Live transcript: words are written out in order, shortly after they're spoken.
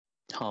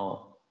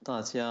好，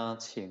大家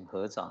请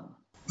合掌。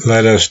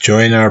 Let us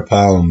join our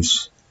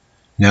palms.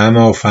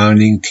 Namo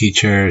Founding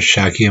Teacher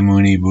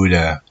Shakyamuni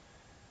Buddha.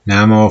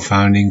 Namo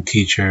Founding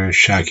Teacher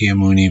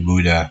Shakyamuni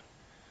Buddha.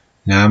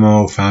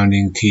 Namo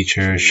Founding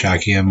Teacher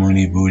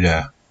Shakyamuni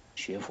Buddha.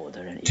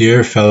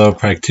 Dear fellow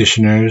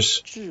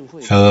practitioners,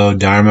 fellow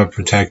Dharma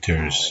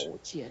protectors,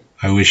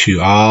 I wish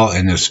you all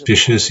an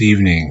auspicious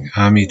evening.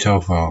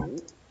 Amitofo.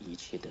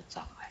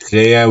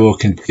 Today I will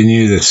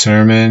continue the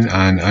sermon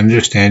on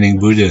understanding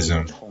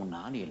Buddhism.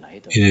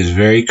 It is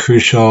very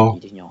crucial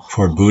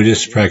for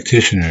Buddhist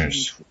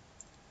practitioners.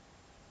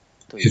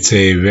 It's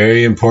a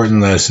very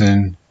important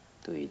lesson,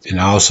 and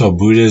also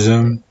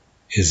Buddhism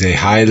is a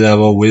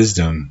high-level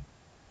wisdom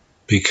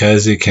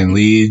because it can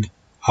lead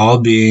all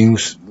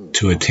beings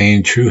to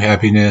attain true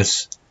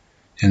happiness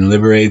and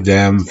liberate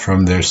them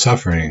from their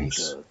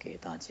sufferings.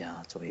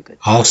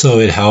 Also,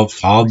 it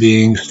helps all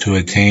beings to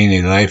attain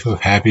a life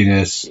of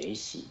happiness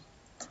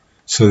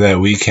so that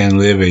we can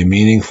live a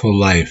meaningful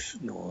life.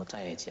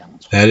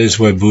 That is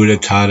what Buddha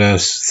taught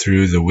us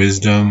through the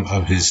wisdom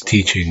of his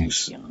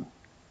teachings.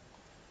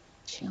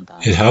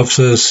 It helps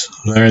us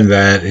learn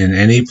that in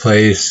any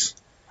place,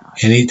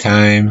 any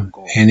time,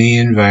 any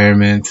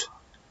environment,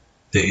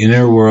 the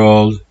inner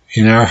world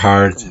in our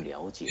heart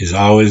is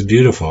always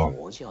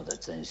beautiful.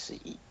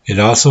 It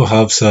also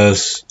helps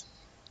us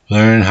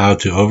learn how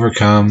to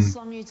overcome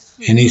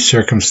any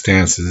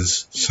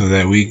circumstances so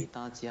that we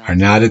are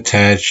not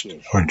attached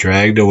or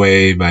dragged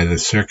away by the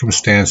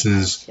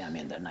circumstances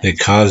that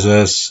cause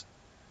us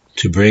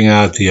to bring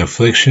out the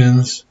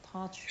afflictions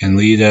and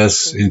lead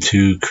us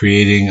into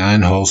creating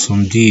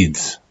unwholesome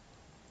deeds.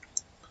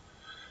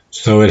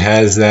 So it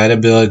has that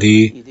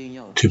ability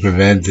to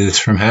prevent this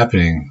from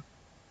happening.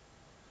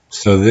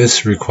 So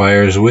this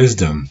requires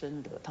wisdom.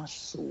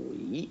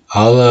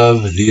 All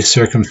of these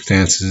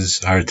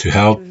circumstances are to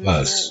help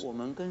us,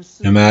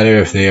 no matter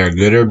if they are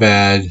good or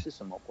bad,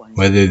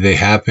 whether they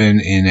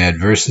happen in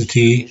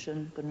adversity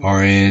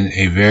or in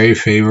a very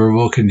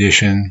favorable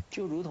condition,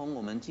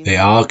 they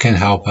all can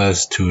help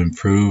us to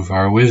improve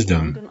our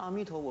wisdom.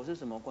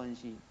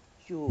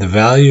 The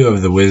value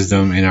of the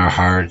wisdom in our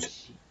heart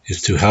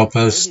is to help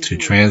us to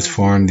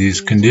transform these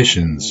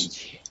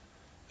conditions.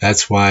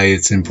 That's why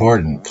it's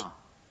important.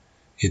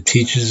 It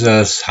teaches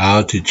us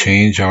how to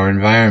change our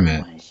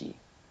environment.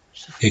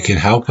 It can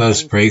help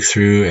us break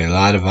through a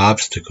lot of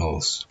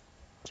obstacles.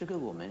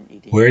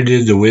 Where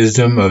did the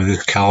wisdom of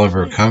this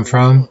caliber come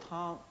from?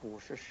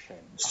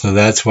 So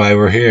that's why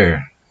we're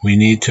here. We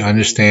need to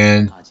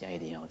understand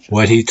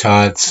what he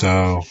taught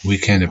so we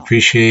can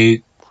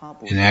appreciate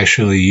and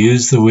actually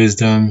use the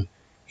wisdom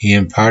he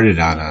imparted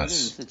on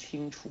us.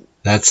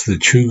 That's the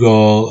true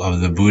goal of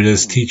the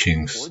Buddha's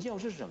teachings.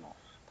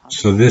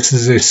 So this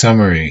is a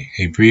summary,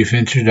 a brief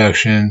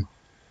introduction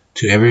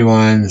to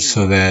everyone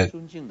so that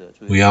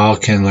we all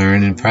can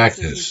learn and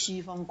practice.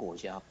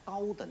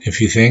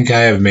 If you think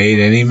I have made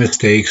any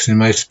mistakes in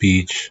my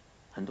speech,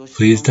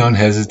 please don't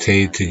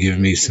hesitate to give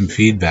me some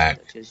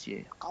feedback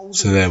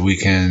so that we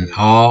can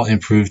all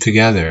improve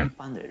together,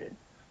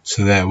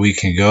 so that we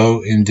can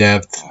go in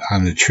depth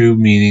on the true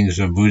meanings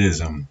of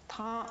Buddhism.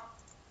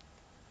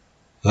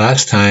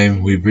 Last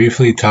time we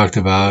briefly talked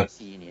about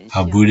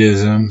how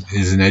Buddhism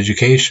is an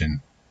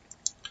education.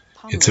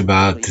 It's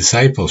about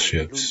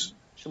discipleships.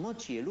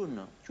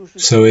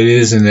 So it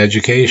is an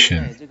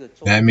education.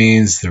 That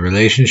means the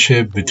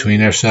relationship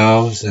between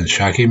ourselves and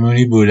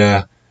Shakyamuni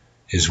Buddha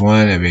is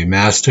one of a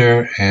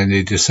master and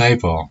a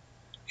disciple,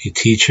 a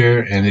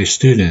teacher and a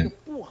student.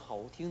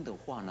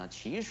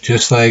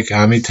 Just like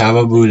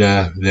Amitabha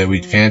Buddha that we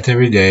chant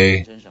every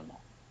day,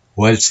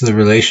 what's the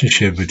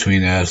relationship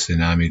between us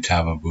and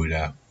Amitabha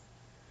Buddha?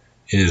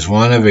 It is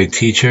one of a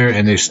teacher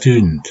and a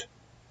student.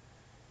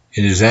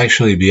 It is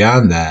actually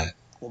beyond that.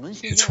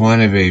 It's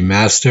one of a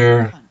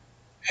master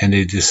and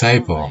a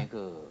disciple.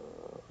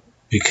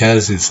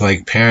 Because it's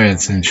like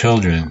parents and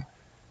children.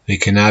 They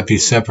cannot be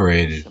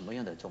separated.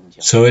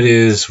 So it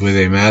is with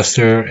a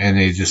master and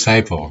a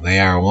disciple.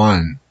 They are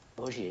one.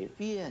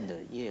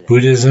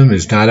 Buddhism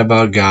is not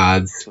about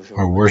gods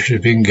or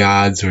worshiping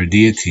gods or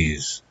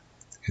deities.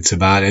 It's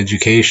about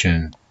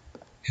education.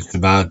 It's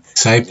about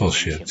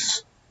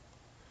discipleships.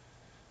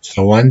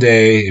 So one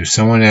day, if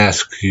someone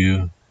asks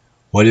you,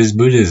 what is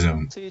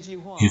Buddhism?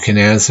 You can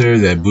answer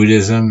that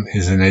Buddhism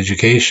is an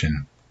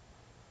education.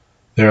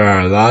 There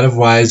are a lot of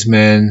wise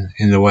men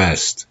in the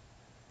West.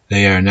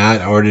 They are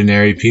not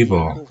ordinary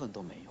people.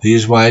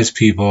 These wise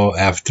people,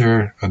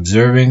 after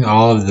observing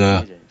all of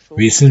the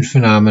recent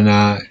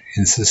phenomena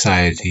in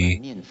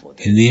society,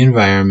 in the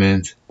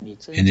environment,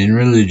 and in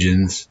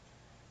religions,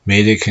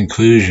 made a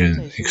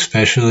conclusion,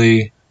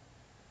 especially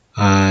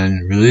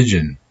on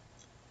religion.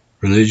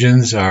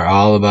 Religions are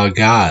all about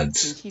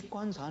gods.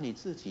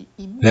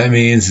 That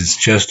means it's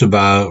just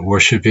about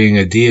worshiping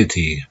a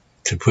deity.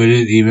 To put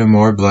it even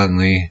more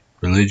bluntly,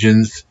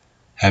 religions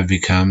have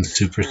become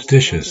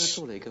superstitious.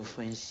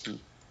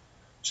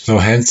 So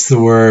hence the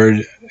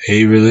word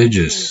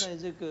a-religious,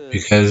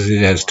 because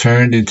it has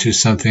turned into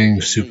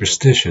something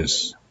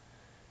superstitious.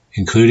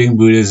 Including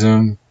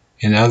Buddhism,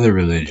 in other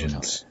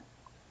religions.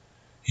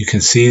 You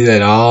can see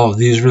that all of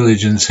these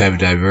religions have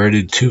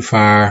diverted too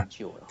far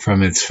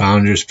from its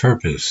founder's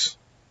purpose.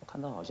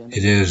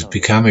 It has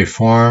become a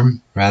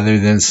form rather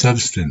than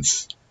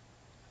substance.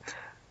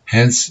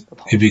 Hence,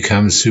 it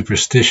becomes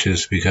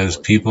superstitious because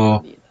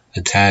people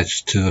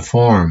attach to the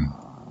form.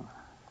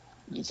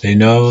 They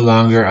no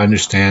longer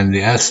understand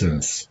the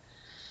essence.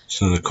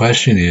 So the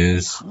question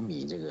is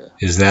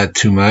that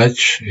too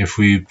much if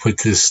we put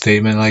this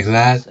statement like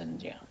that?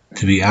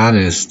 To be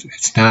honest,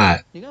 it's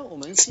not.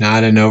 It's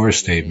not an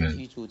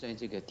overstatement.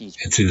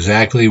 It's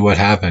exactly what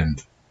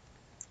happened.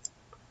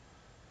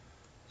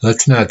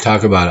 Let's not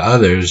talk about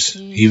others,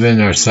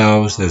 even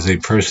ourselves as a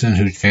person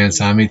who chants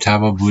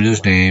Amitabha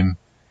Buddha's name,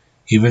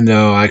 even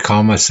though I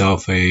call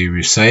myself a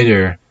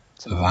reciter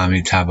of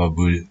Amitabha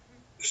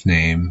Buddha's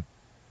name.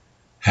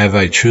 Have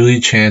I truly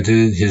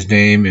chanted his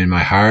name in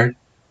my heart,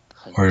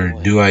 or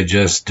do I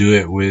just do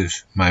it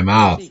with my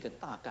mouth?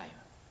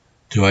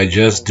 Do I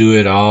just do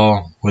it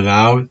all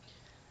without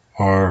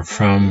or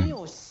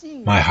from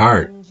my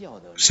heart?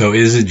 So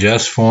is it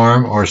just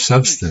form or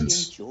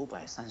substance?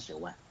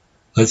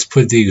 Let's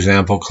put the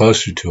example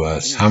closer to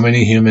us. How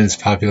many humans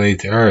populate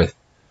the earth?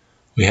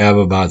 We have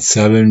about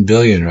 7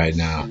 billion right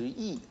now.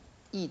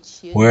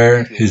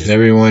 Where is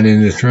everyone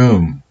in this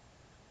room?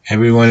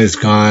 Everyone is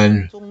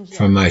gone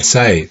from my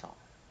sight.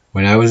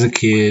 When I was a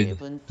kid,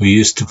 we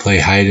used to play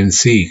hide and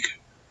seek.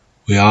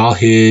 We all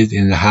hid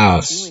in the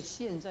house.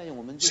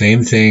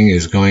 Same thing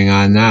is going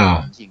on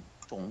now.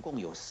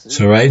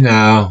 So right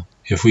now,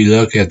 if we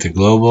look at the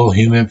global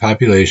human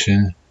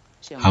population,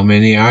 how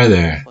many are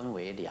there?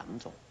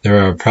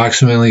 There are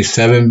approximately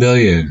 7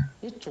 billion.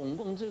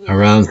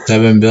 Around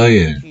 7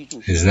 billion.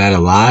 Is that a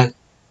lot?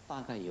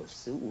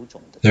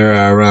 There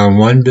are around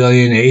 1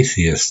 billion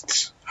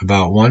atheists.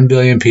 About 1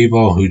 billion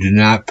people who do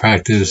not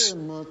practice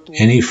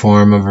any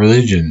form of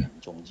religion.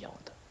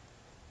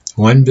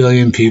 1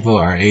 billion people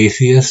are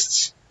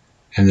atheists,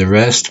 and the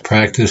rest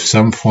practice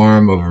some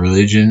form of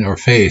religion or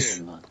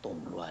faith.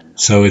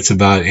 So it's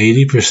about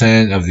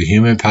 80% of the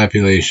human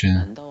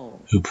population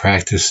who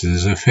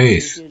practices a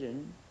faith.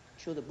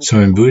 So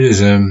in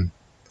Buddhism,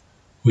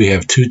 we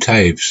have two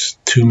types,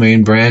 two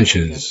main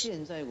branches.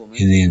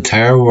 In the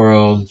entire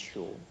world,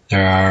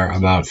 there are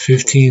about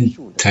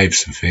 15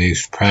 types of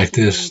faith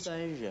practiced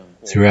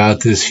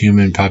throughout this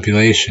human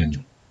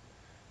population.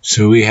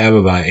 So we have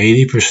about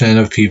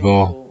 80% of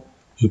people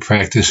who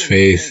practice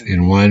faith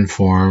in one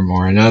form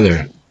or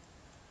another.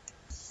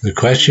 The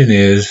question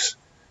is,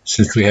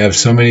 since we have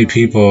so many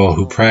people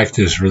who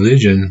practice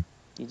religion,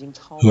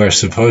 who are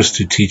supposed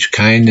to teach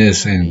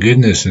kindness and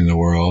goodness in the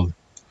world,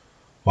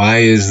 why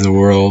is the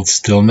world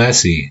still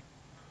messy?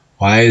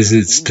 Why is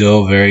it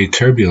still very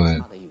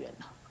turbulent?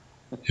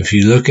 If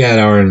you look at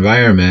our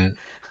environment,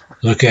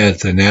 look at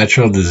the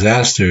natural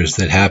disasters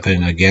that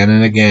happen again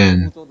and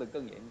again,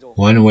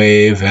 one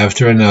wave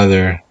after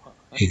another,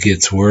 it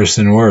gets worse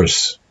and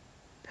worse.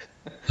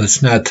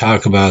 Let's not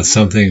talk about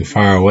something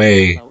far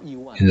away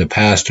in the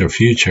past or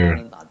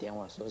future.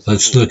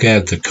 Let's look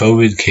at the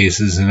COVID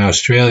cases in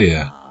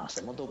Australia,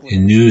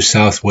 in New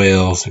South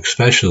Wales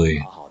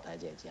especially.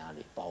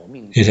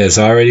 It has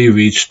already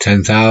reached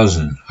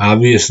 10,000.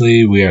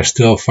 Obviously, we are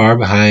still far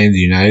behind the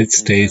United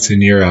States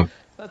and Europe,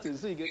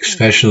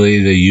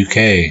 especially the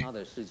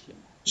UK.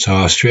 So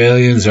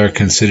Australians are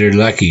considered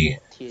lucky,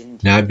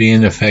 not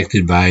being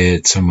affected by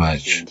it so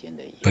much,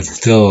 but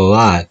still a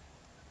lot.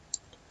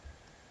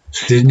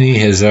 Sydney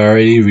has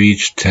already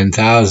reached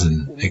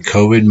 10,000, a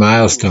COVID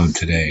milestone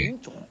today.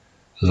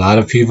 A lot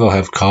of people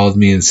have called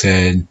me and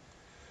said,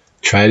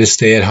 try to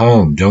stay at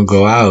home, don't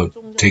go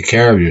out, take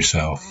care of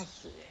yourself.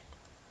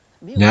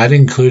 Not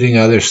including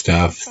other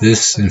stuff,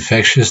 this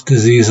infectious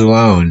disease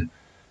alone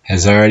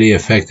has already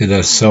affected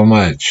us so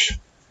much,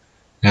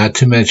 not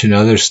to mention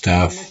other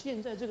stuff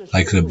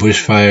like the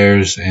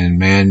bushfires and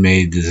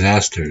man-made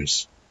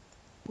disasters.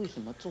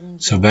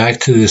 So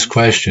back to this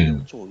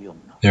question.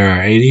 There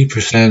are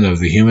 80% of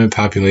the human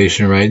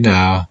population right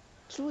now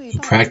who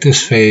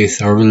practice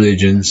faith or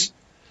religions,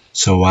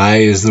 so why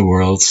is the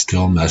world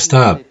still messed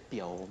up?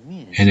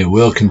 And it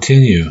will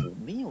continue.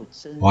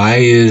 Why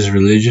is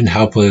religion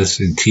helpless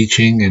in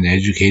teaching and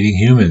educating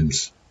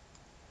humans?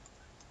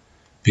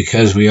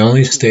 Because we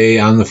only stay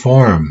on the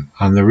form,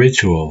 on the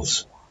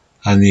rituals,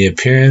 on the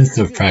appearance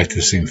of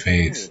practicing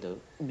faith,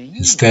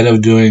 instead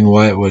of doing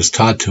what was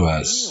taught to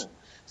us.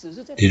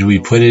 Did we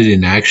put it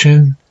in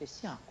action?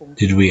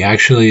 Did we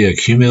actually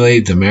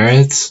accumulate the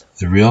merits,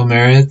 the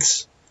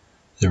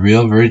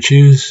real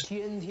virtues?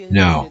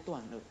 No.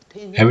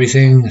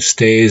 Everything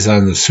stays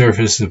on the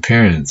surface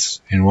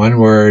appearance. In one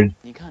word,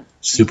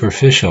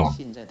 superficial.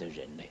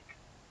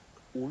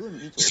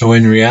 So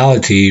in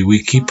reality,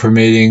 we keep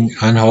permitting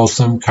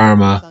unwholesome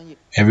karma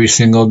every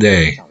single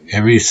day,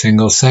 every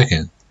single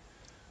second.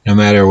 No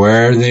matter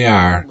where they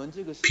are,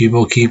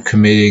 people keep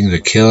committing the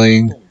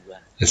killing,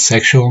 the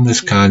sexual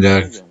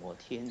misconduct,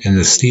 and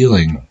the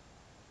stealing,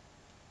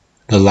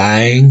 the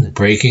lying,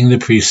 breaking the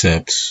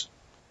precepts.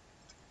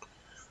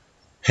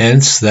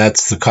 Hence,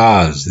 that's the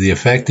cause. The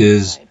effect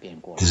is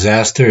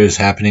Disaster is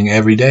happening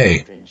every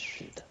day.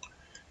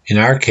 In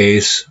our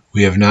case,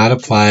 we have not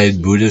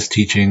applied Buddhist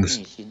teachings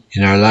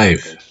in our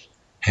life.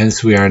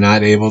 Hence, we are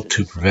not able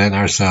to prevent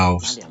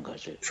ourselves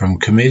from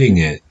committing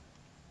it.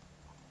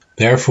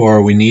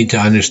 Therefore, we need to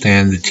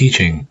understand the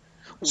teaching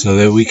so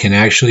that we can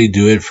actually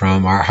do it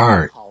from our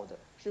heart.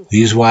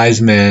 These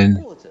wise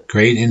men,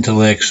 great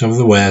intellects of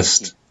the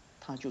West,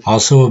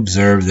 also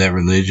observe that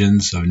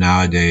religions of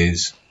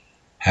nowadays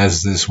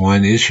has this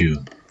one issue.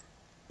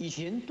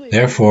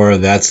 Therefore,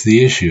 that's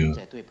the issue.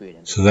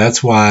 So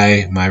that's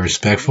why, my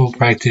respectful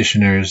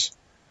practitioners,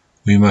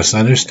 we must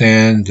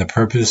understand the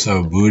purpose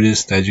of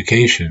Buddhist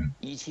education.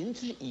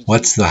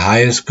 What's the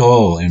highest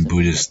goal in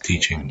Buddhist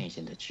teaching?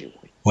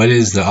 What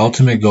is the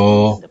ultimate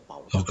goal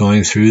of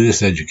going through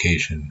this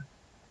education?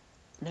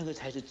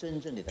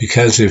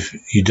 Because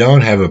if you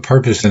don't have a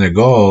purpose and a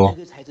goal,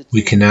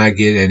 we cannot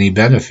get any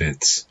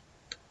benefits.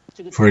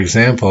 For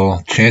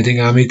example, chanting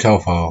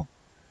Amitabha,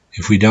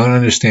 if we don't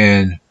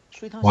understand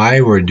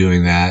why we're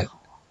doing that,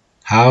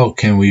 how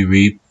can we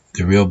reap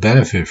the real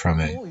benefit from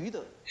it?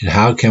 And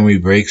how can we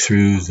break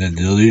through the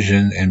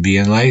delusion and be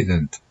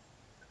enlightened?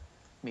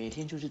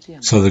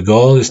 So the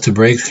goal is to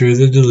break through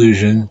the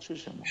delusion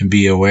and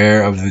be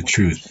aware of the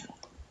truth.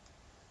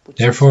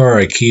 Therefore,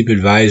 I keep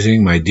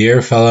advising my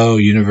dear fellow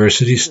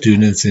university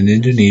students in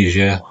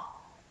Indonesia,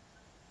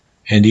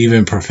 and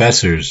even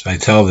professors. I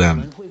tell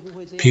them,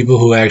 people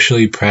who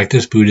actually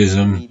practice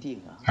Buddhism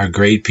are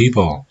great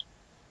people,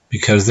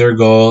 because their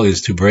goal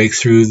is to break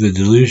through the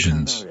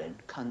delusions,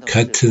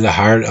 cut to the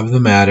heart of the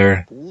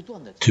matter,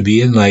 to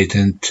be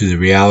enlightened to the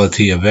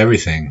reality of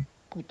everything.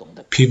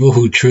 People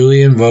who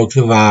truly invoke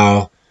the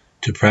vow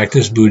to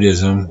practice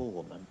Buddhism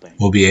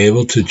will be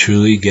able to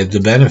truly get the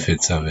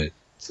benefits of it.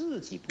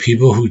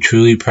 People who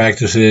truly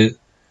practice it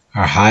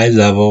are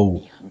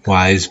high-level,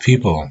 wise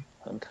people.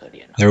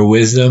 Their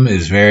wisdom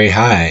is very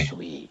high.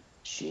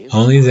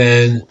 Only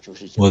then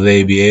will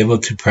they be able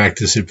to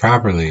practice it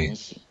properly.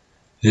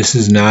 This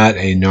is not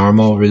a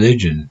normal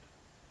religion,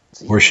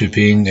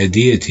 worshipping a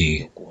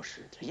deity.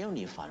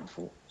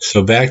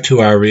 So back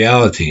to our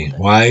reality.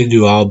 Why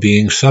do all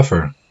beings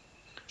suffer?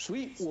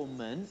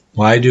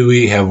 Why do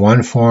we have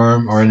one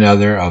form or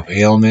another of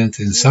ailment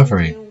and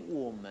suffering?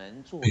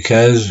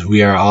 Because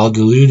we are all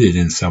deluded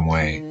in some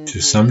way,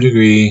 to some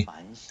degree,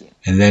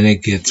 and then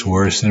it gets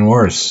worse and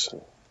worse.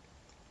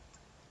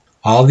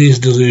 All these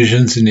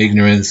delusions and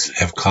ignorance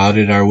have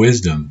clouded our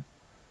wisdom,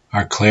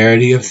 our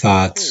clarity of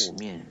thoughts,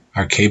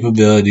 our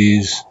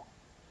capabilities,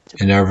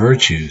 and our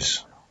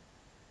virtues.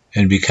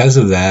 And because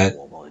of that,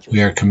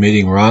 we are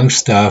committing wrong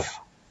stuff,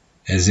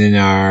 as in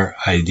our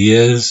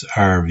ideas,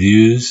 our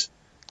views,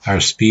 our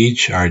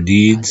speech, our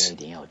deeds,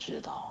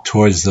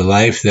 towards the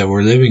life that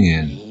we're living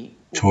in,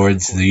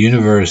 towards the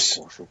universe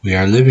we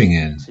are living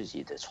in.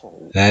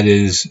 That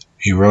is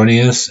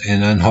erroneous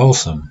and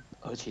unwholesome.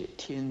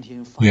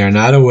 We are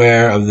not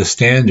aware of the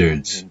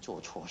standards.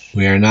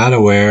 We are not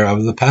aware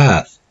of the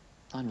path.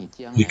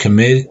 We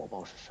commit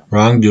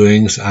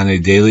wrongdoings on a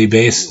daily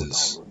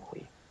basis.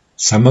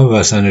 Some of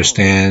us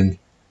understand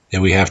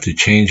that we have to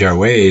change our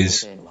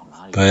ways,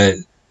 but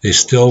they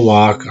still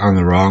walk on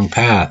the wrong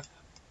path.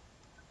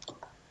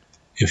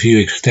 If you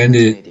extend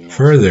it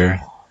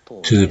further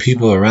to the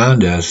people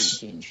around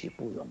us,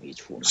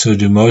 so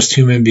do most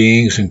human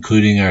beings,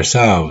 including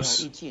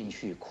ourselves.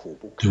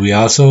 Do we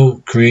also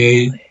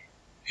create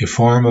a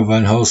form of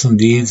unwholesome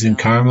deeds and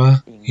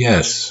karma?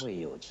 Yes.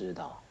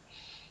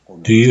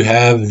 Do you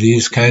have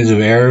these kinds of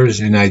errors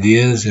in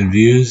ideas and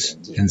views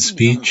and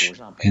speech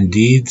and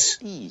deeds?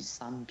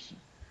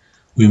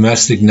 We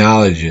must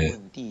acknowledge it.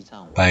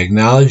 By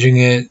acknowledging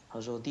it,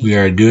 we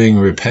are doing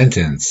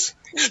repentance,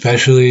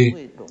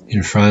 especially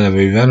in front of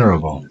a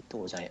venerable.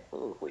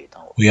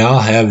 We all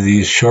have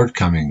these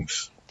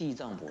shortcomings.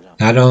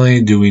 Not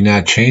only do we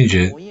not change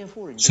it,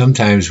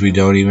 sometimes we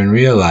don't even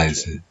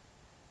realize it.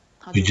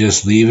 We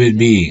just leave it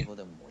be.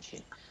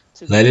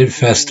 Let it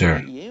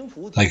fester,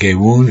 like a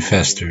wound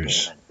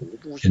festers,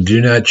 and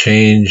do not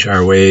change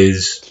our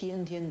ways,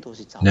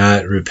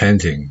 not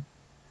repenting.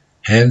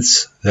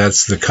 Hence,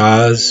 that's the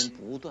cause.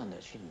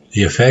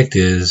 The effect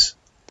is,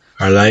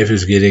 our life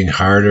is getting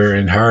harder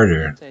and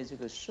harder.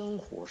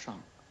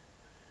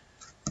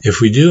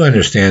 If we do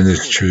understand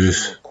this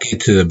truth,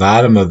 get to the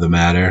bottom of the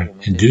matter,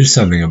 and do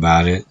something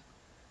about it,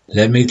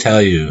 let me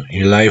tell you,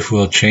 your life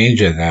will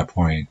change at that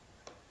point,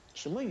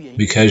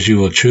 because you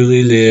will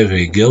truly live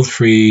a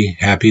guilt-free,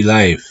 happy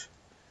life,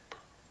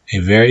 a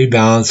very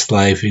balanced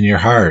life in your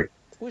heart.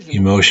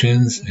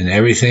 Emotions and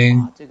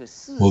everything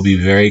will be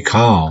very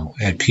calm,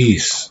 at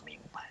peace,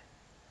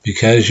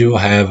 because you will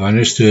have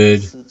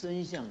understood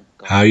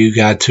how you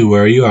got to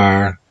where you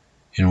are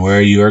and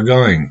where you are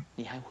going.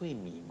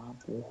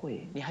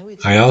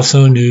 I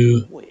also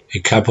knew a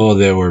couple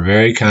that were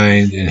very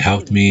kind and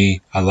helped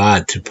me a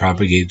lot to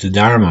propagate the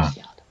Dharma.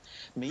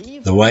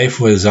 The wife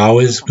was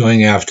always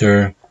going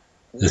after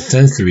the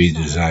sensory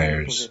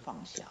desires,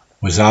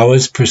 was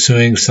always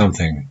pursuing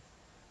something,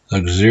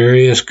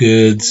 luxurious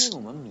goods,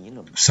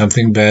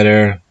 something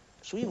better,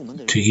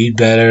 to eat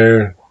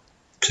better,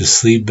 to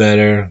sleep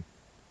better.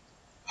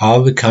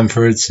 All the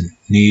comforts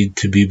need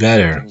to be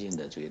better.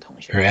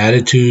 Her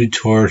attitude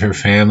toward her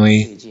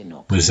family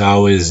was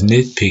always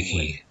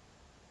nitpicky.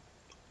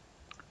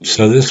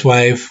 So this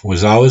wife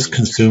was always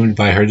consumed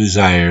by her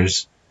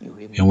desires,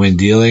 and when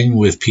dealing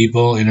with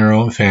people in her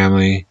own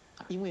family,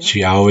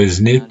 she always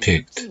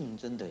nitpicked.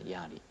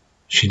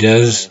 She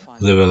does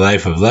live a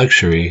life of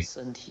luxury.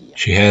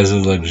 She has a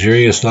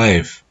luxurious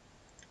life.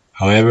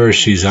 However,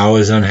 she's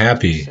always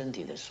unhappy.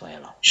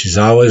 She's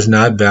always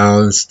not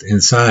balanced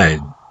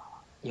inside.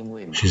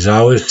 She's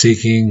always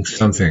seeking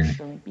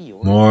something.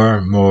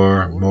 More,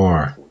 more,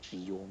 more.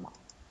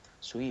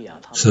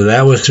 So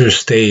that was her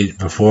state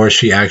before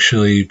she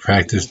actually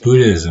practiced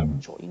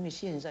Buddhism.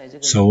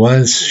 So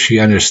once she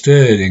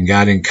understood and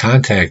got in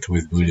contact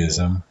with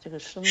Buddhism,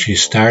 she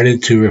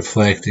started to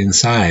reflect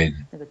inside.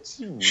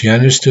 She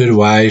understood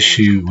why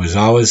she was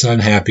always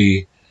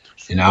unhappy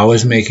and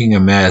always making a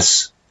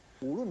mess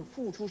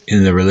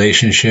in the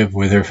relationship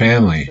with her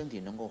family.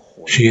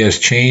 She has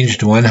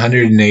changed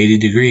 180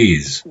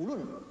 degrees.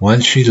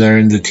 Once she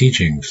learned the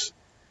teachings,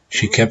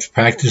 she kept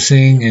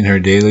practicing in her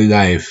daily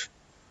life.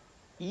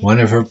 One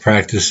of her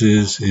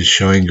practices is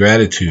showing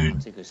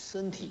gratitude.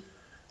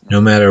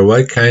 No matter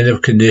what kind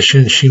of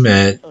condition she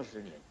met,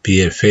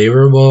 be it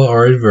favorable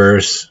or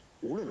adverse,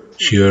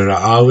 she would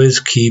always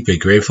keep a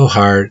grateful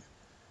heart,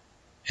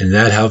 and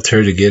that helped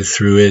her to get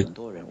through it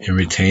and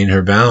retain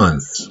her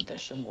balance.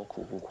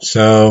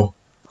 So,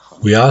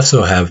 we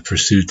also have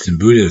pursuits in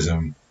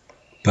Buddhism,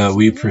 but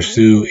we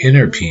pursue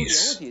inner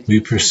peace.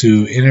 We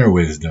pursue inner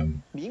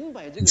wisdom,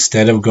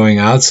 instead of going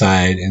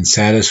outside and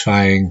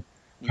satisfying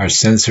our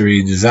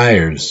sensory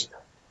desires.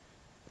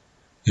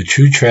 The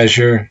true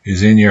treasure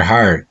is in your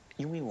heart.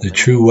 The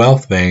true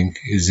wealth bank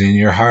is in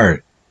your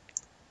heart.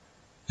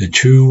 The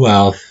true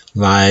wealth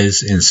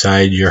lies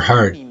inside your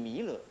heart.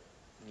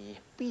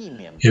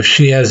 If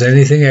she has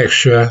anything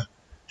extra,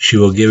 she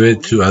will give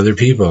it to other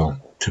people,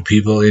 to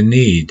people in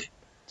need.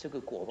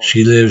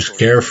 She lives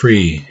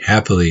carefree,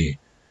 happily.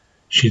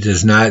 She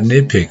does not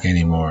nitpick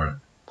anymore.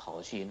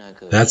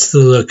 That's the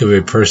look of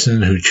a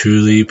person who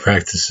truly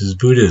practices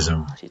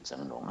Buddhism.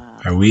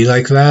 Are we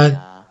like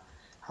that?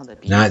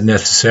 Not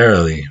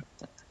necessarily.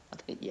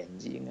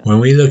 When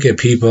we look at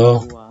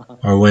people,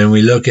 or when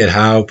we look at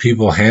how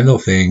people handle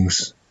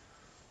things,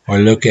 or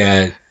look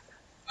at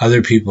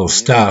other people's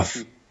stuff,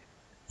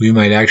 we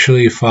might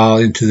actually fall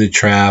into the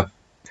trap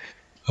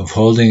of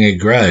holding a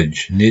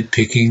grudge,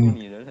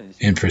 nitpicking,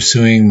 and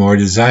pursuing more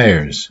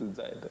desires.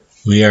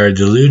 We are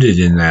deluded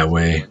in that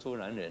way.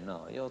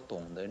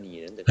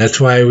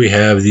 That's why we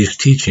have these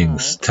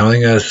teachings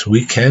telling us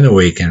we can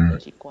awaken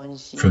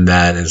from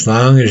that. As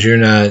long as you're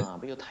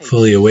not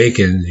fully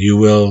awakened, you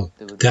will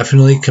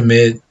definitely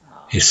commit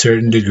a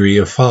certain degree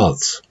of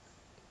faults.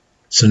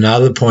 So now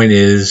the point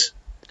is,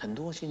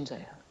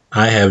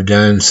 I have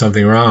done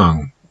something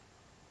wrong.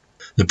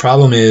 The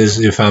problem is,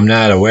 if I'm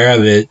not aware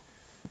of it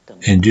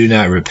and do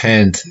not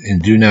repent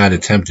and do not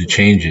attempt to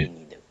change it,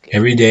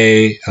 every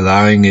day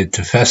allowing it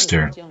to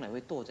fester,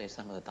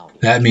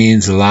 that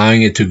means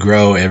allowing it to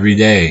grow every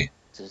day.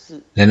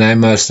 Then I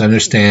must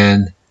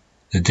understand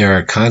that there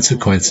are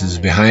consequences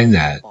behind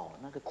that.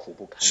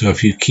 So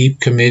if you keep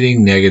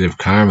committing negative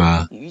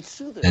karma,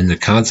 then the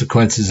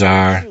consequences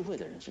are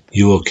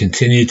you will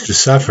continue to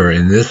suffer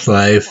in this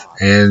life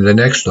and the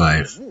next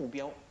life.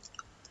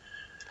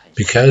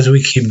 Because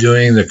we keep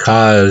doing the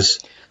cause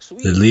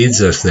that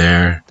leads us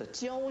there,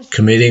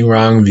 committing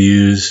wrong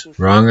views,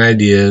 wrong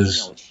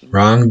ideas,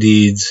 wrong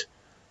deeds,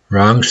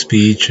 wrong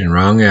speech, and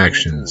wrong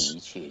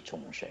actions.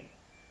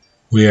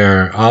 We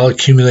are all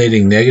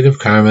accumulating negative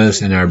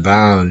karmas and are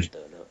bound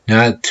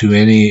not to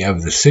any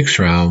of the 6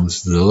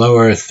 realms, the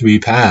lower 3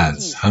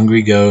 paths,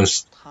 hungry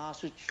ghost,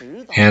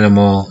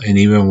 animal, and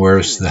even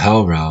worse, the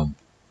hell realm.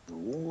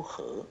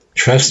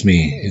 Trust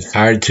me, it's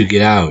hard to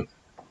get out.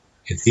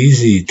 It's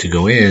easy to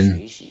go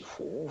in,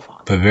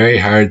 but very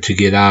hard to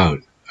get out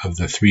of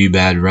the 3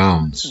 bad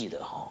realms.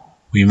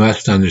 We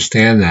must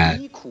understand that.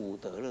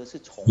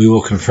 We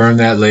will confirm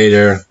that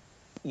later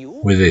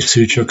with a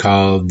sutra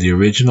called The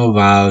Original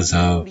Vows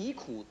of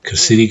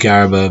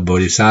Ksitigarbha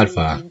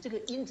Bodhisattva.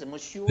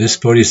 This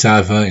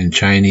bodhisattva in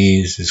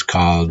Chinese is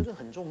called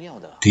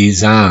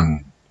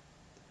Dizang.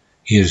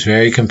 He is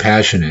very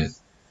compassionate,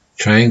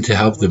 trying to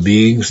help the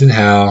beings in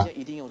hell,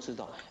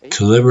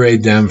 to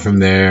liberate them from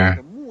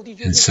there,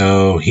 and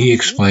so he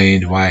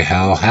explained why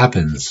hell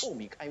happens.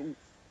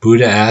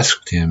 Buddha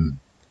asked him,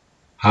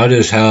 how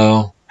does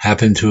hell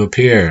happen to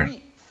appear?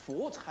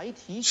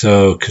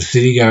 So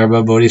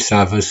Ksitigarbha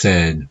Bodhisattva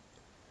said,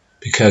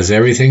 because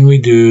everything we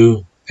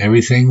do,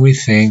 everything we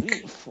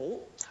think,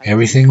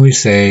 everything we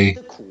say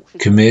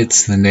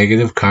commits the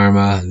negative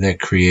karma that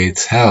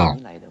creates hell.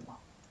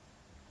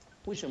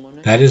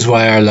 That is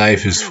why our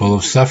life is full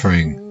of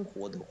suffering,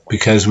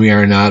 because we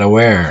are not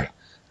aware,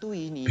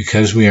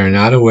 because we are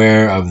not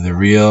aware of the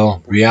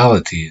real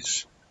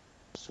realities.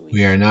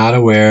 We are not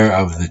aware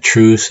of the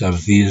truth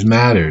of these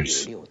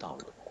matters.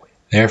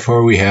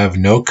 Therefore, we have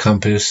no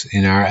compass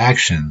in our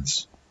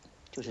actions.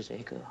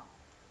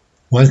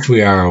 Once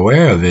we are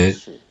aware of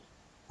it,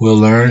 we'll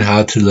learn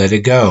how to let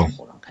it go,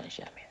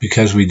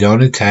 because we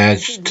don't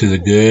attach to the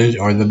good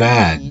or the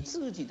bad.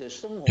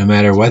 No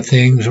matter what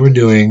things we're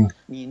doing,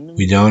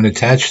 we don't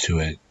attach to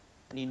it.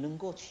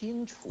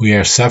 We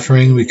are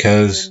suffering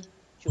because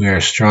we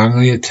are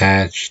strongly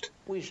attached,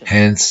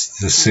 hence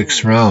the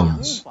 6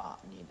 realms.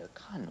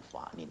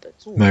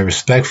 My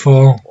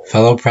respectful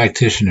fellow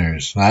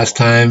practitioners, last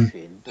time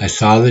I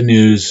saw the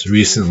news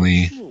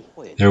recently,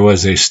 there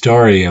was a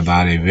story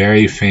about a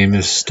very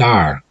famous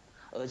star.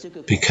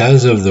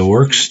 Because of the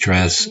work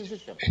stress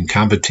and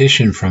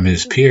competition from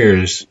his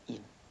peers,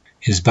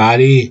 his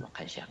body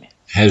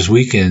has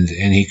weakened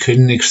and he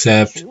couldn't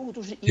accept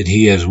that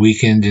he has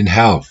weakened in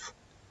health,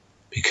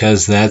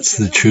 because that's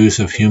the truth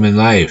of human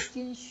life.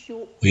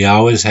 We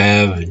always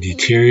have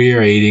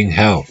deteriorating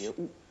health.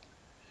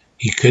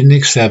 He couldn't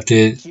accept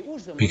it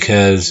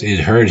because it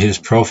hurt his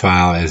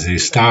profile as a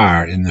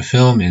star in the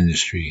film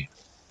industry.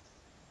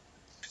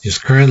 His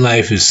current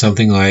life is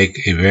something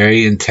like a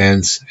very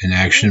intense and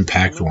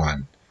action-packed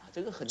one,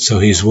 so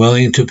he's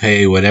willing to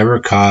pay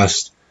whatever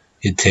cost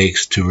it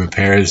takes to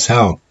repair his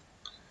health.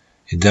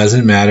 It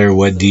doesn't matter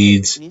what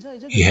deeds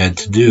he had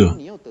to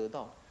do.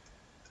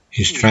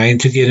 He's trying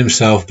to get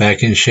himself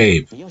back in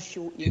shape.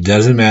 It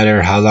doesn't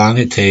matter how long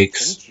it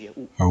takes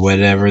or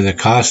whatever the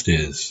cost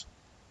is.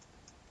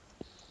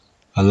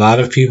 A lot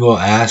of people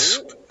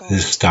ask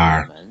this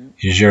star,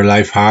 "Is your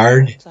life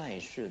hard?"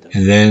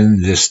 And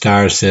then this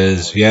star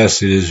says,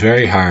 "Yes, it is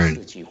very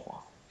hard.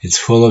 It's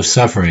full of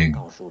suffering."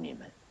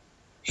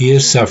 He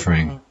is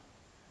suffering.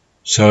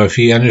 So if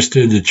he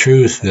understood the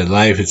truth that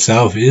life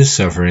itself is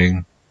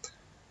suffering,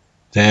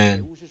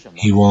 then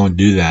he won't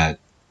do that.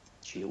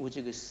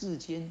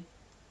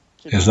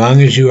 As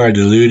long as you are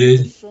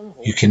deluded,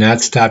 you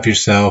cannot stop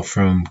yourself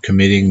from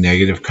committing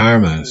negative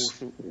karmas.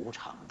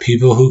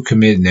 People who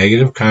commit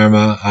negative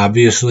karma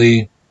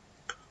obviously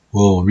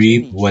will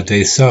reap what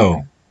they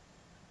sow.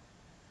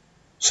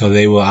 So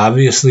they will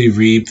obviously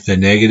reap the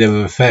negative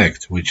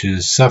effect, which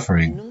is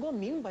suffering.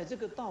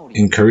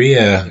 In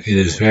Korea, it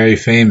is very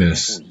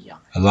famous.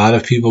 A lot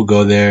of people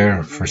go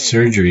there for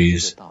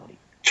surgeries,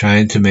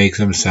 trying to make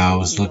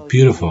themselves look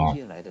beautiful.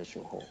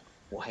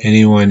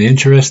 Anyone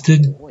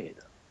interested?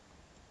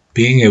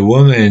 Being a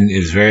woman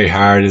is very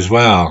hard as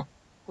well.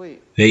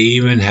 They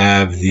even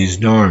have these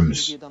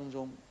norms.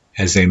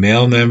 As a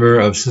male member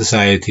of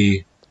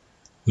society,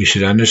 we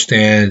should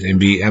understand and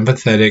be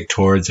empathetic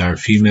towards our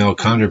female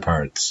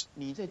counterparts.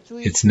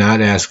 It's not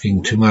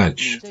asking too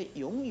much.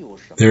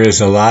 There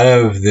is a lot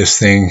of this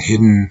thing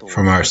hidden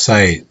from our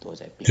sight.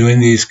 Doing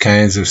these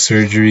kinds of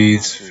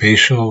surgeries,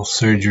 facial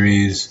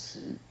surgeries,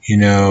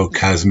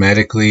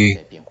 cosmetically,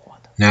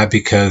 not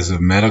because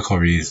of medical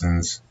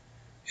reasons,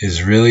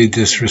 is really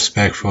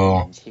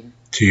disrespectful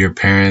to your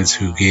parents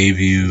who gave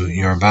you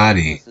your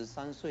body.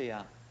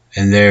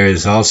 And there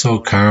is also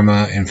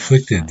karma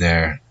inflicted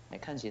there.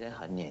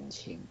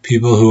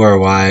 People who are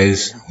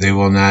wise, they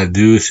will not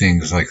do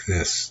things like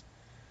this.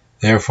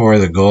 Therefore,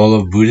 the goal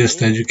of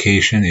Buddhist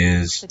education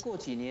is,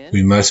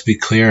 we must be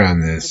clear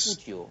on this,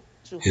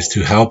 is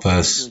to help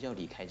us,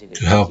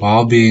 to help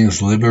all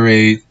beings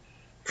liberate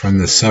from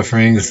the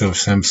sufferings of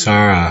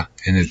samsara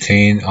and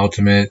attain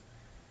ultimate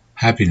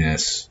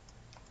happiness.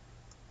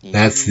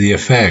 That's the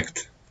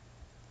effect.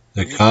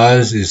 The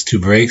cause is to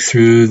break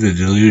through the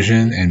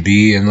delusion and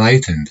be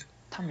enlightened.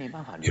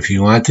 If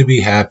you want to be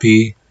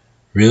happy,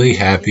 really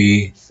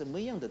happy,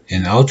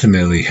 and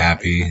ultimately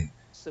happy,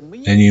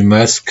 then you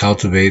must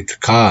cultivate the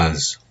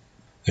cause.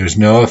 There's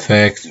no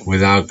effect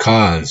without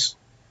cause.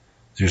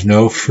 There's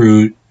no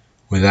fruit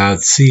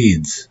without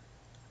seeds.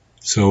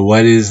 So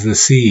what is the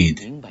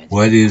seed?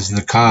 What is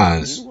the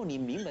cause?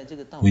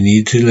 We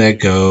need to let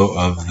go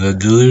of the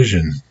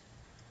delusion.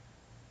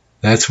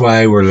 That's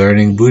why we're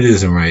learning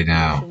Buddhism right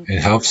now. It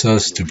helps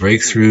us to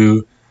break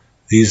through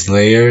these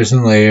layers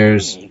and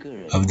layers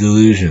of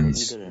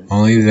delusions.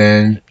 Only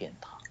then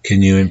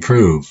can you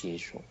improve.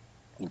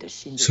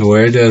 So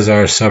where does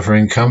our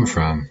suffering come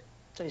from?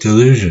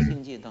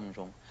 Delusion.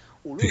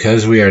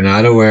 Because we are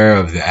not aware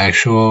of the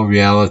actual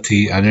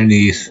reality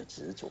underneath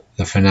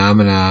the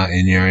phenomena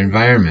in your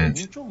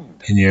environment,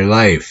 in your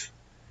life,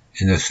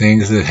 in the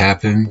things that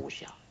happen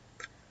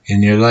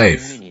in your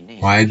life.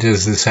 Why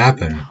does this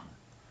happen?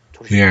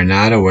 We are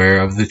not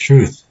aware of the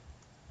truth.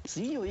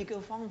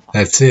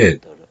 That's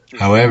it.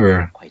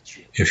 However,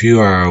 if you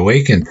are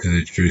awakened to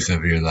the truth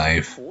of your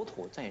life,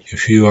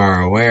 if you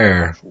are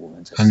aware,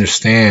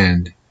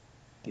 understand,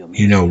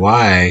 you know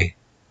why,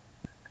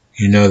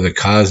 you know the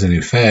cause and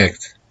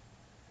effect,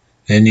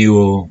 then you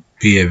will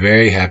be a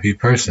very happy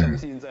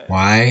person.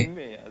 Why?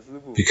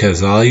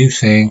 Because all you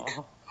think,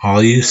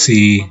 all you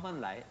see,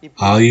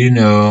 all you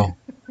know,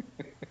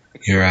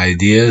 your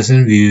ideas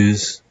and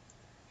views,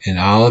 and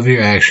all of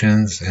your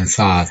actions and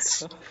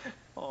thoughts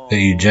that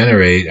you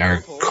generate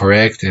are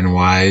correct and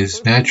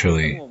wise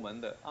naturally.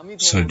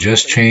 So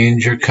just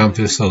change your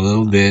compass a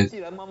little bit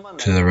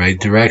to the right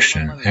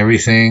direction.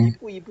 Everything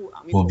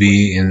will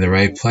be in the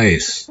right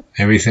place.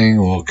 Everything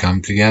will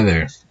come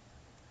together.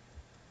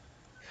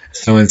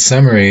 So in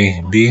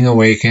summary, being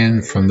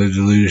awakened from the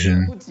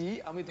delusion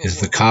is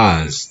the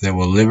cause that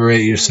will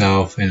liberate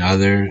yourself and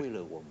others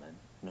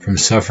from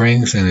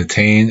sufferings and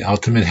attain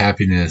ultimate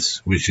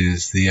happiness, which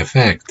is the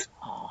effect.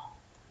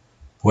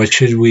 What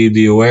should we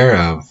be aware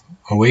of,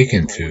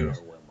 awaken to?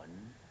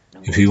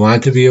 If you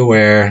want to be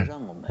aware,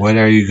 what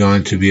are you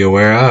going to be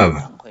aware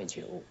of?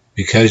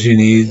 Because you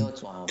need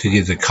to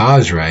get the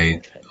cause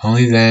right,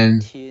 only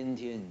then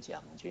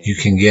you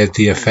can get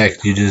the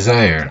effect you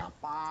desire.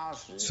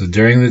 So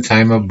during the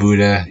time of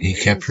Buddha, he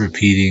kept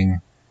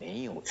repeating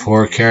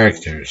 4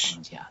 characters.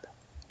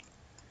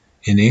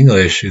 In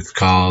English, it's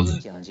called,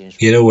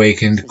 get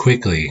awakened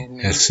quickly,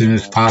 as soon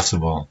as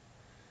possible.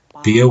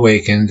 Be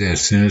awakened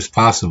as soon as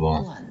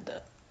possible.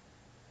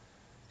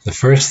 The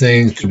first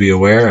thing to be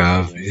aware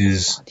of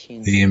is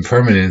the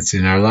impermanence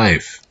in our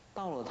life.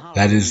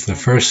 That is the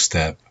first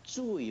step,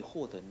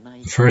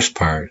 the first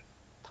part.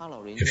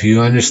 If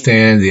you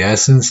understand the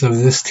essence of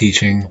this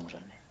teaching,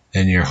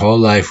 then your whole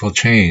life will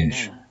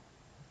change.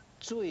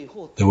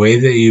 The way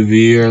that you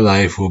view your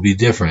life will be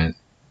different,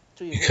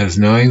 because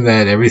knowing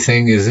that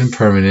everything is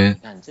impermanent,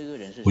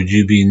 would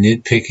you be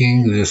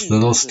nitpicking this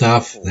little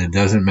stuff that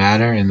doesn't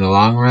matter in the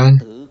long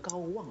run?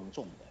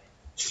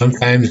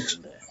 Sometimes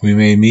we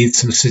may meet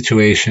some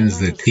situations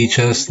that teach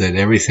us that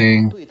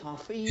everything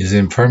is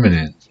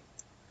impermanent.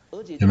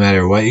 No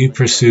matter what you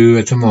pursue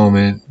at the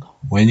moment,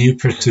 when you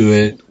pursue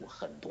it,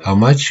 how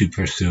much you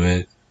pursue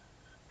it,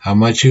 how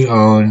much you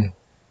own,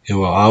 it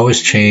will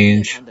always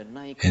change,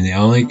 and the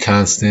only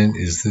constant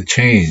is the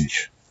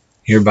change.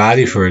 Your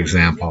body, for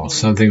example,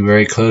 something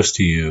very close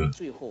to you.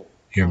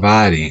 Your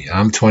body.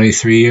 I'm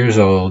 23 years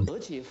old.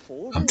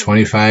 I'm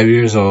 25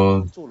 years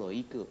old.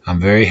 I'm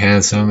very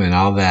handsome and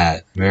all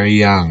that, very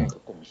young.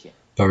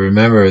 But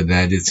remember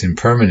that it's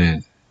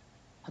impermanent.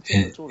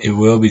 It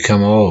will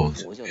become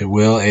old. It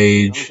will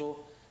age,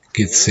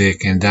 get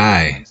sick, and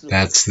die.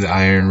 That's the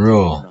iron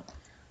rule.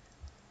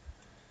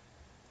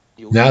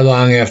 Not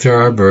long after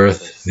our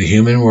birth, the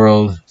human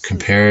world,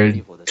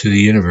 compared to the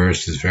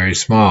universe, is very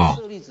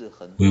small.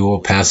 We will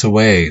pass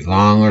away,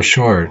 long or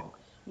short.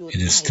 It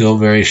is still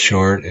very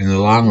short in the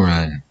long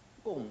run.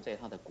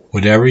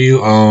 Whatever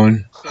you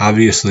own,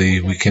 obviously,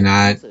 we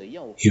cannot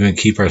even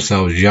keep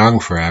ourselves young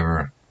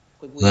forever,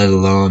 let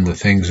alone the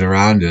things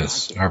around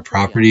us, our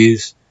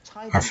properties,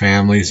 our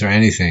families, or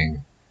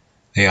anything.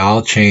 They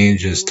all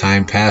change as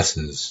time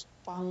passes.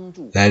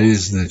 That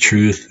is the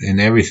truth in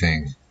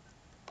everything.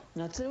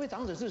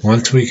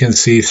 Once we can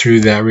see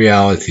through that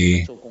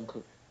reality,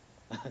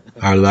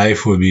 our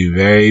life will be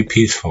very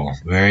peaceful,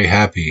 very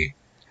happy,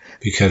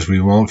 because we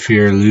won't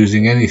fear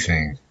losing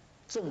anything.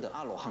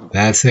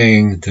 That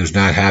thing does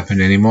not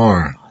happen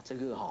anymore.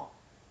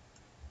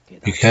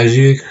 Because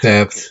you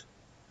accept,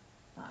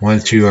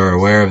 once you are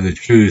aware of the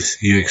truth,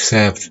 you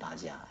accept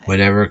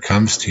whatever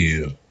comes to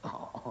you.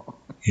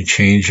 You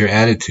change your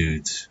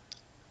attitudes.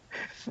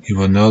 You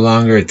will no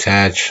longer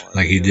attach,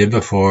 like you did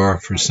before,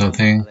 for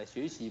something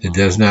that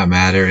does not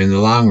matter in the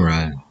long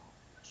run.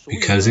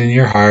 Because in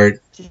your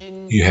heart,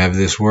 you have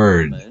this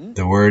word.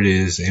 The word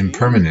is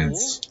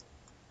impermanence.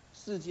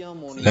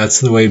 That's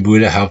the way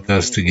Buddha helped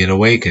us to get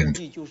awakened.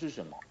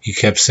 He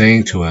kept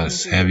saying to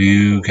us, have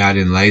you got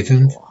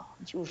enlightened?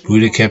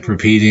 Buddha kept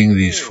repeating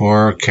these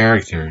 4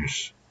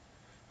 characters.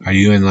 Are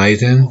you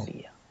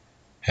enlightened?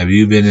 Have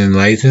you been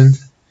enlightened?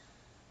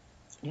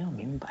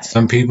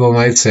 Some people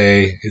might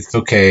say, it's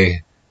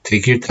okay,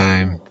 take your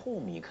time,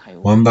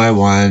 one by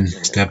one,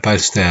 step by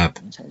step.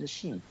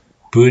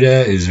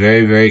 Buddha is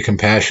very, very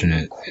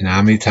compassionate, and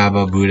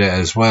Amitabha Buddha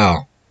as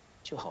well.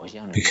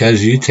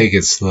 Because you take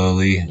it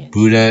slowly,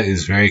 Buddha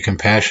is very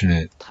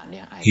compassionate.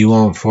 He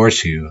won't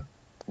force you.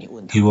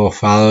 He will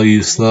follow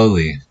you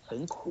slowly.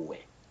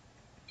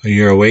 When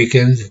you're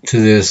awakened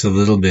to this a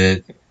little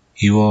bit,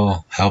 he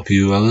will help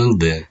you a little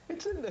bit.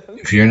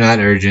 If you're not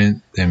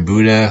urgent, then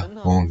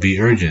Buddha won't be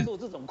urgent.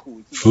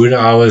 Buddha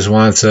always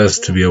wants us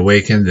to be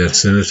awakened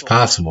as soon as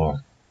possible.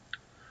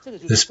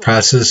 This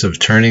process of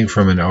turning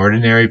from an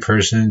ordinary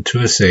person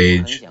to a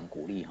sage,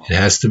 it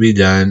has to be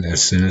done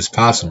as soon as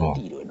possible.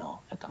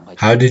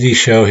 How did he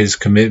show his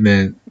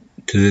commitment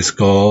to this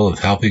goal of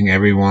helping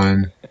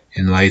everyone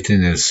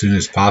enlighten as soon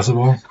as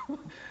possible?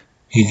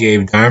 He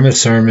gave Dharma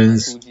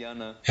sermons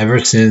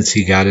ever since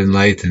he got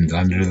enlightened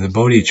under the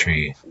Bodhi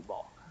tree.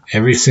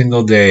 Every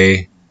single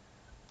day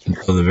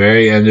until the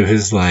very end of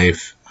his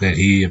life that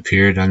he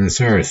appeared on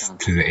this earth,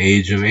 to the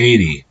age of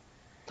 80.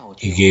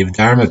 He gave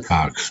Dharma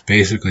talks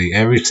basically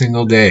every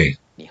single day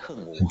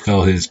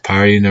until his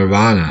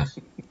parinirvana.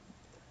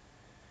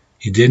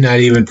 He did not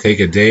even take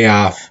a day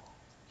off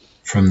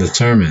from the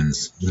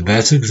sermons. The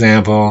best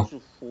example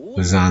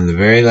was on the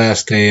very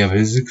last day of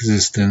his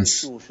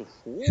existence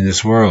in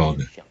this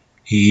world.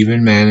 He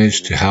even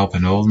managed to help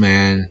an old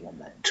man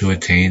to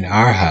attain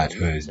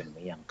arhathood.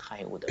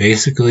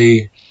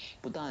 Basically,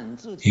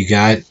 he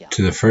got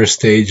to the first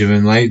stage of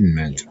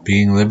enlightenment,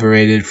 being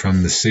liberated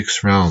from the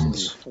 6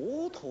 realms.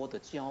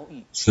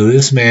 So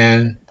this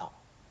man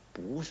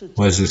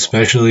was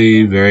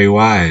especially very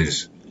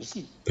wise,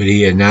 but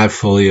he had not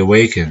fully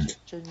awakened.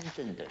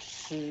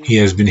 He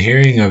has been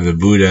hearing of the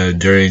Buddha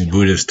during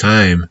Buddha's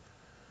time,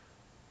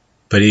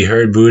 but he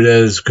heard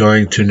Buddha's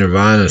going to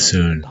nirvana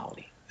soon.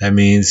 That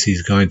means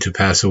he's going to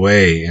pass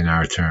away in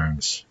our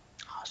terms.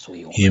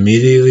 He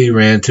immediately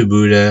ran to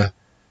Buddha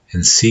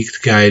and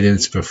sought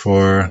guidance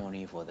before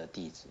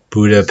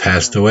Buddha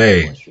passed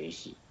away,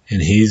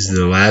 and he's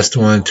the last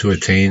one to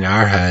attain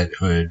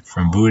arhathood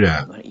from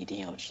Buddha.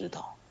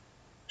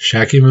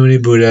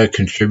 Shakyamuni Buddha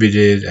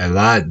contributed a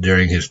lot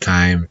during his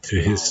time to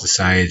his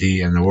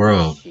society and the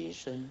world.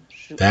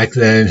 Back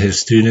then, his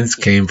students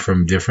came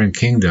from different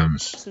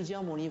kingdoms.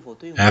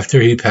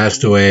 After he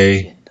passed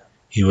away,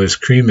 he was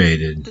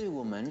cremated.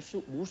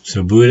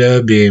 So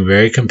Buddha, being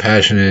very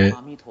compassionate,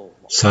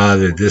 saw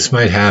that this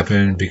might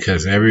happen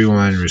because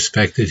everyone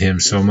respected him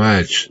so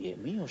much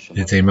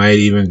that they might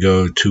even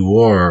go to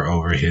war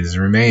over his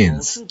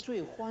remains.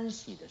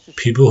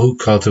 People who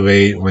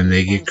cultivate when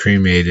they get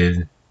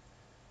cremated,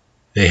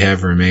 they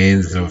have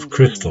remains of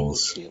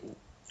crystals.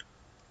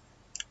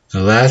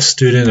 The last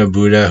student of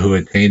Buddha who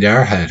attained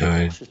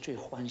arhathood,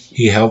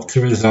 he helped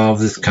to resolve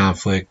this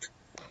conflict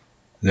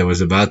that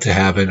was about to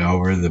happen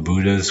over the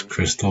Buddha's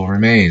crystal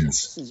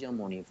remains.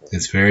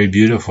 It's very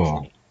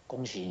beautiful.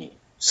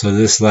 So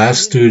this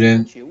last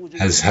student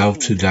has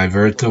helped to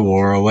divert the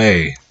war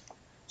away.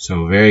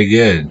 So very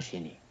good.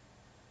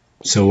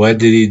 So what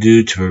did he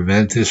do to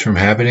prevent this from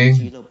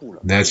happening?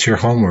 That's your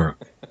homework.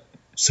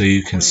 So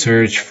you can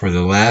search for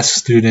the last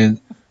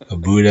student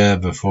of Buddha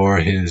before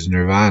his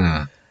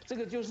nirvana.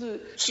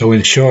 So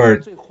in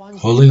short,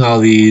 holding all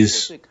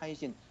these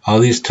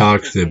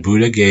talks that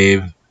Buddha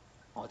gave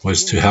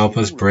was to help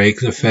us break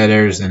the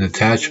fetters and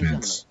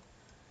attachments.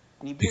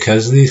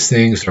 Because these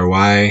things are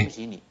why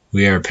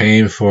we are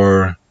paying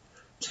for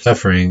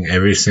suffering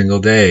every single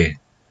day.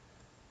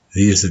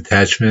 These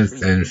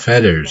attachments and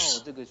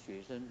fetters.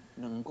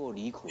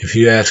 If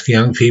you ask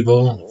young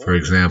people, for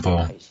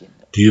example,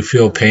 do you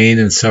feel pain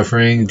and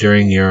suffering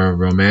during your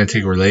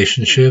romantic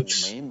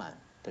relationships?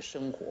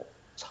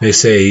 They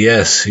say,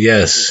 yes,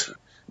 yes,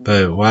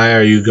 but why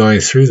are you going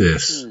through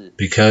this?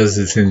 Because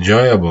it's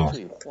enjoyable.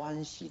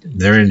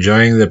 They're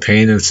enjoying the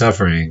pain and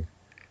suffering,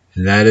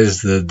 and that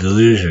is the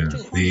delusion,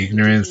 the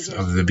ignorance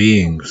of the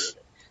beings.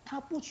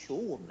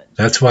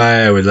 That's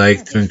why I would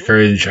like to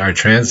encourage our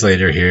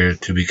translator here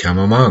to become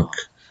a monk.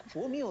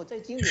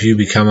 If you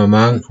become a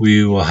monk,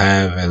 we will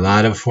have a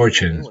lot of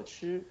fortune,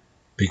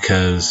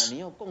 because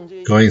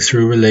going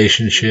through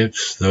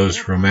relationships,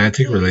 those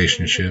romantic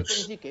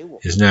relationships,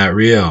 is not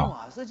real.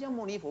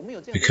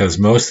 Because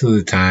most of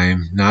the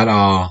time, not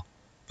all,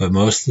 but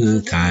most of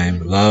the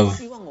time,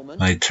 love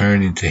might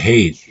turn into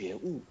hate.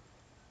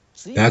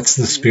 That's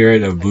the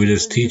spirit of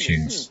Buddha's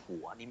teachings.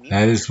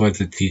 That is what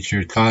the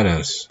teacher taught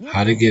us,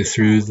 how to get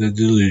through the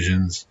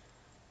delusions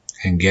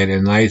and get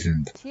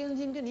enlightened.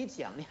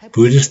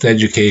 Buddhist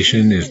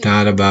education is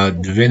not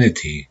about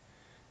divinity,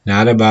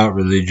 not about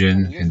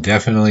religion, and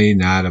definitely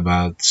not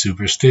about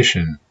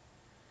superstition.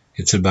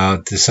 It's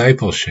about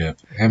discipleship,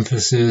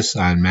 emphasis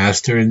on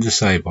master and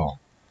disciple,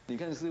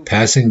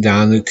 passing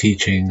down the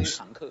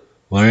teachings,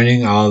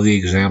 learning all the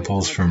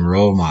examples from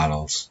role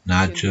models,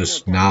 not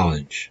just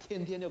knowledge.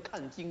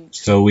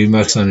 So we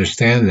must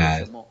understand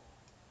that.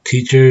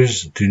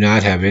 Teachers do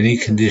not have any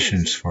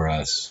conditions for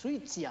us.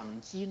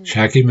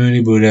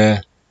 Shakyamuni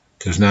Buddha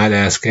does not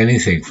ask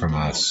anything from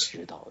us.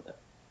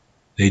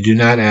 They do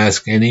not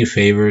ask any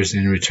favors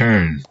in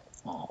return.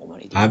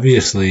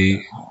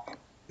 Obviously,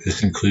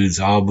 this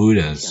includes all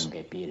Buddhas.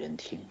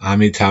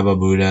 Amitabha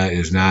Buddha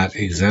is not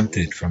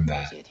exempted from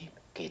that.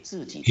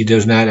 He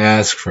does not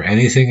ask for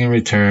anything in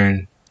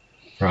return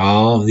for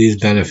all these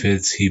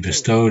benefits he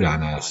bestowed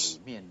on us.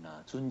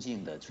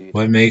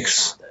 What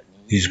makes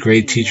these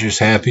great teachers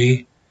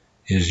happy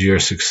is you are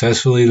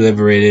successfully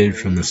liberated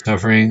from the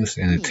sufferings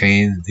and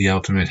attain the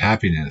ultimate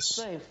happiness.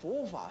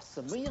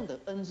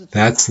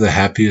 That's the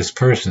happiest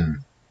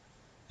person.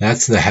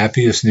 That's the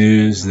happiest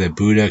news that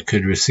Buddha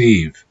could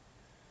receive.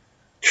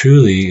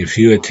 Truly, if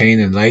you attain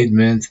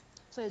enlightenment,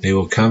 they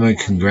will come and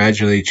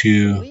congratulate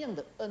you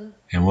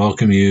and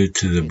welcome you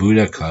to the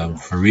Buddha Club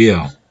for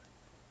real.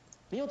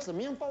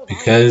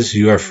 Because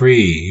you are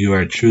free, you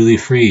are truly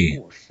free.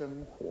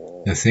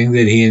 The thing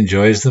that he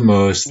enjoys the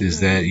most is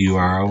that you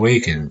are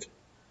awakened.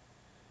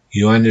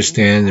 You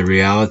understand the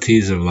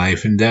realities of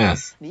life and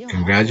death.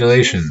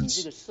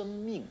 Congratulations.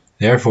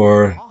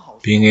 Therefore,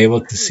 being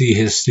able to see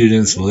his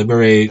students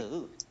liberate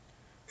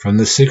from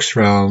the 6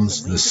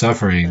 realms, the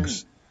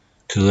sufferings,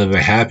 to live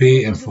a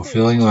happy and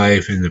fulfilling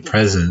life in the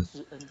present,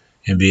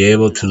 and be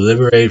able to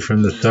liberate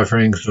from the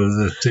sufferings of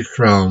the 6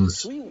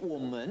 realms.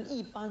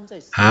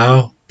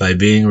 How? By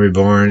being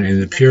reborn in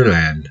the Pure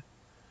Land.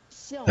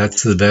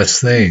 That's the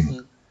best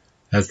thing.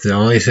 That's the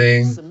only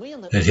thing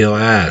that he'll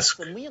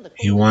ask.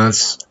 He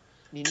wants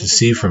to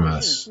see from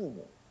us.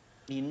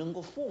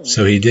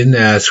 So he didn't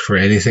ask for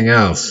anything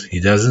else. He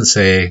doesn't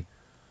say,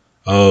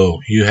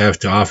 oh, you have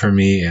to offer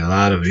me a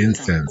lot of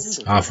incense,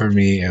 offer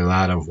me a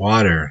lot of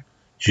water,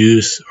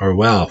 juice, or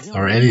wealth,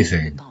 or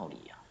anything.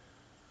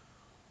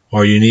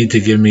 Or you need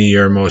to give me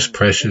your most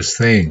precious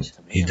thing.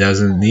 He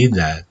doesn't need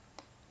that.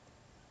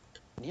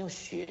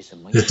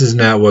 This is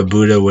not what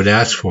Buddha would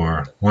ask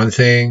for. One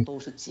thing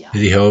that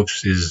he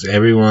hopes is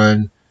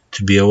everyone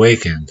to be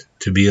awakened,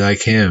 to be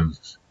like him,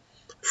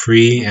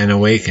 free and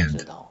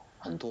awakened.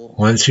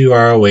 Once you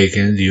are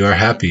awakened, you are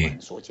happy.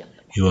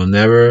 You will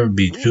never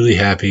be truly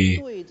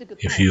happy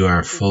if you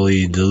are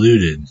fully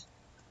deluded.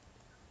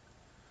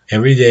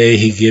 Every day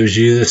he gives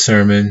you the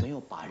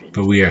sermon,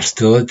 but we are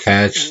still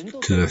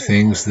attached to the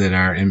things that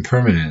are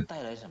impermanent.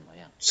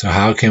 So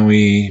how can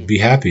we be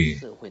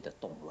happy?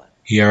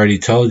 He already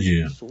told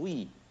you.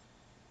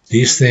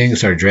 These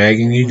things are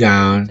dragging you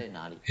down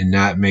and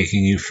not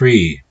making you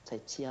free.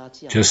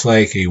 Just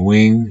like a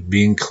wing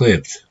being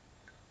clipped.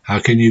 How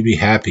can you be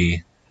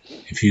happy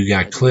if you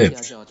got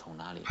clipped?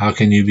 How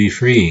can you be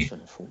free?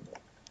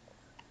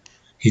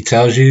 He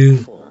tells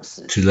you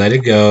to let it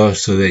go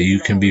so that you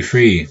can be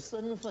free.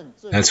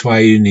 That's why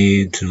you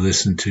need to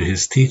listen to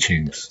his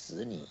teachings.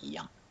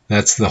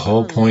 That's the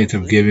whole point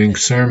of giving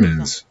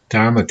sermons,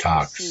 Dharma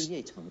talks.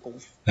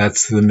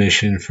 That's the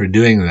mission for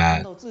doing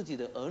that.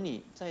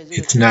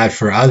 It's not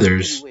for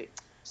others.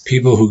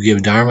 People who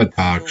give Dharma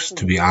talks,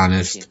 to be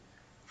honest,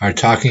 are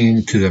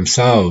talking to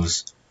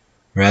themselves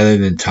rather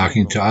than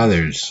talking to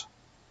others.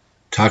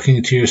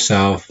 Talking to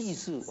yourself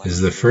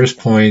is the first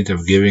point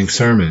of giving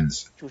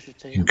sermons,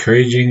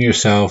 encouraging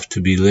yourself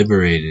to be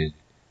liberated,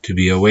 to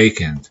be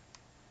awakened.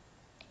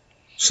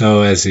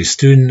 So as a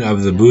student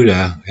of the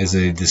Buddha, as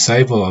a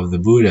disciple of the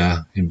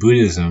Buddha in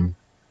Buddhism,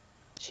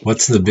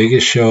 what's the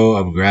biggest show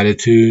of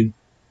gratitude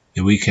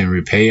that we can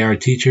repay our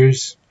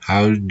teachers?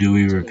 How do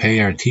we repay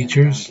our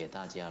teachers?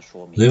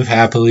 Live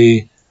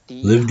happily,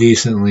 live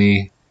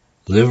decently,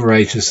 live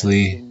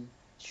righteously,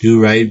 do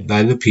right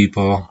by the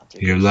people,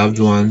 your loved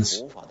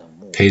ones,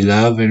 pay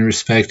love and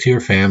respect to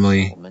your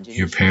family,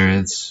 your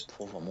parents.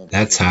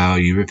 That's how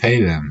you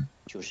repay them.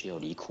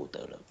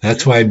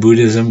 That's why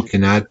Buddhism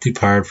cannot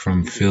depart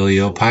from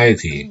filial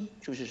piety,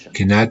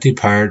 cannot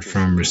depart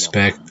from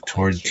respect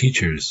toward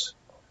teachers.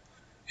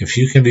 If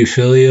you can be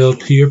filial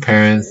to your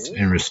parents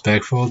and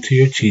respectful to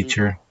your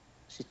teacher,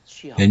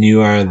 then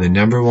you are the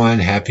number one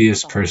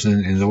happiest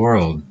person in the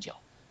world,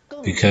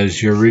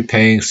 because you're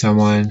repaying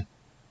someone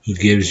who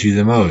gives you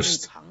the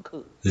most.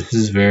 This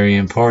is very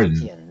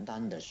important.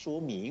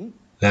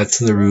 That's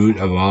the root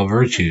of all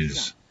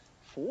virtues.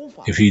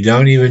 If you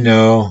don't even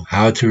know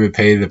how to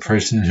repay the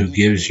person who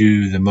gives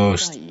you the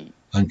most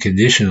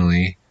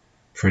unconditionally,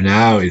 for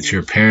now it's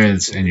your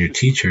parents and your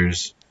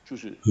teachers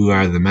who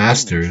are the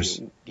masters,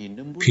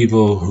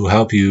 people who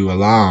help you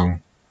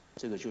along,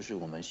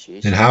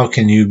 then how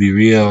can you be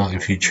real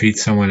if you treat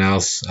someone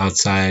else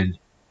outside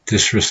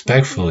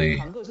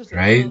disrespectfully,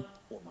 right?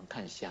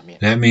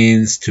 That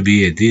means to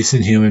be a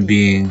decent human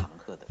being,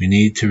 we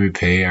need to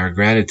repay our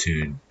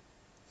gratitude.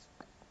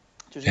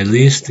 At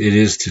least it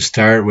is to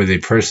start with a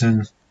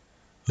person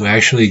who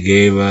actually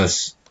gave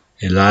us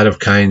a lot of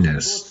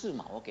kindness.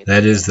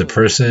 That is the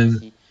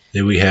person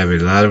that we have a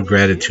lot of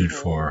gratitude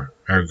for,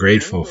 are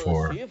grateful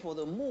for.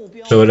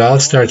 So it all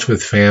starts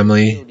with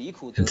family,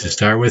 and to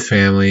start with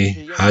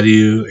family, how do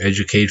you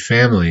educate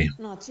family?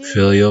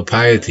 Filial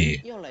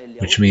piety,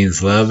 which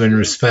means love and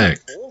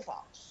respect.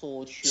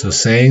 So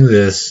saying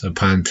this,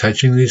 upon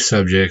touching these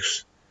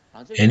subjects,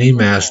 any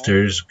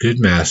masters, good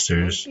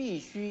masters,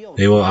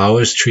 they will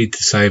always treat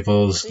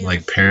disciples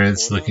like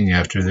parents looking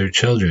after their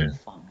children.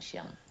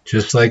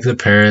 Just like the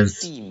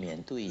parents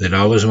that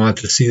always want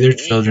to see their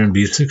children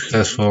be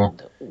successful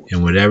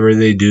in whatever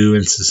they do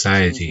in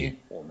society,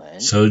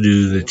 so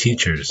do the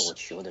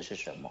teachers.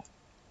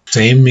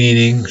 Same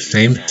meaning,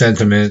 same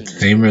sentiment,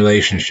 same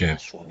relationship.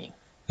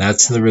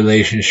 That's the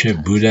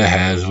relationship Buddha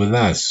has with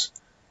us,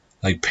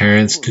 like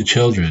parents to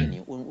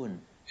children.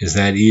 Is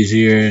that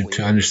easier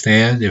to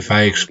understand if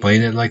I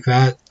explain it like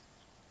that?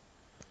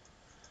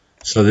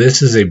 So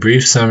this is a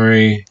brief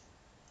summary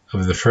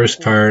of the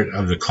first part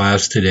of the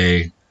class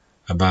today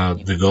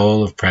about the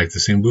goal of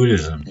practicing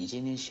Buddhism.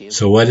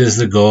 So what is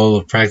the goal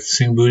of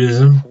practicing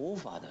Buddhism?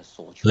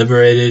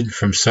 Liberated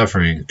from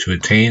suffering to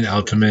attain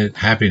ultimate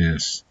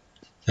happiness.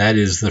 That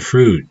is the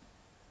fruit.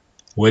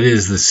 What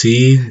is the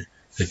seed?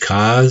 The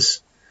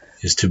cause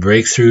is to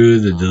break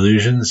through the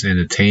delusions and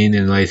attain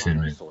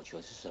enlightenment.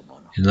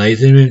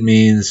 Enlightenment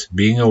means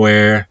being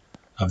aware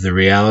of the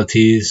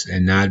realities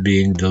and not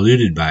being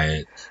deluded by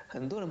it,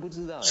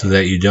 so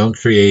that you don't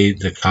create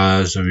the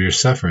cause of your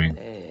suffering.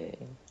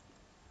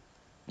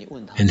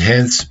 And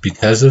hence,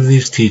 because of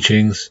these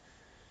teachings,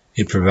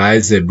 it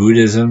provides that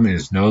Buddhism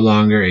is no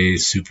longer a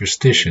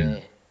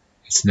superstition.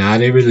 It's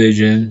not a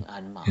religion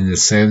in the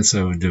sense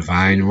of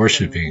divine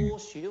worshipping.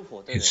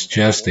 It's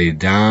just a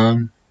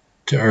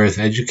down-to-earth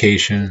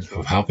education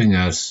of helping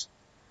us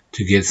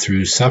to get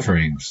through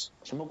sufferings.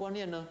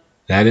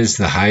 That is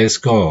the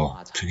highest goal,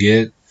 to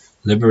get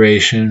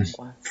liberation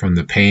from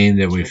the pain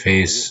that we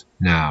face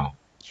now.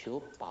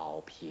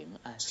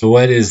 So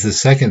what is the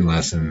second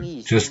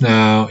lesson? Just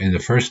now, in the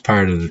first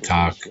part of the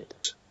talk,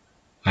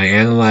 I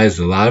analyzed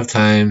a lot of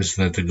times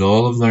that the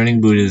goal of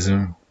learning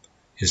Buddhism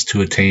is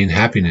to attain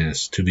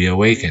happiness, to be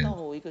awakened.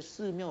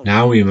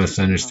 Now we must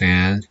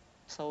understand,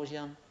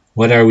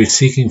 What are we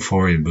seeking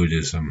for in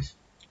Buddhism?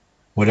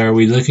 What are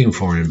we looking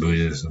for in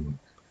Buddhism?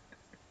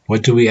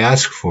 What do we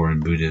ask for in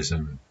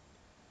Buddhism?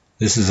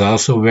 This is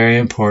also very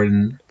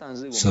important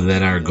so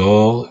that our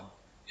goal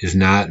is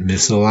not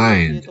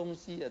misaligned.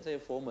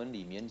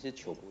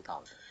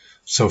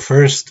 So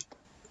first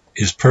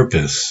is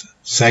purpose.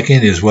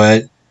 Second is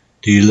what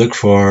do you look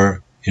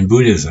for in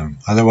Buddhism?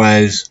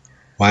 Otherwise,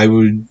 why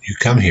would you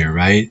come here,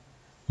 right?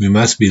 We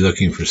must be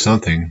looking for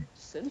something.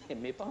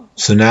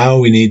 So now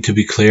we need to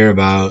be clear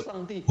about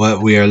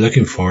what we are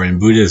looking for in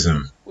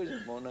Buddhism.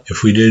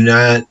 If we do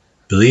not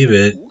believe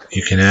it,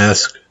 you can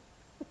ask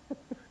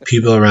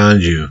people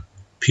around you,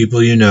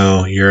 people you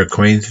know, your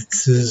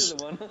acquaintances,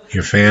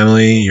 your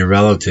family, your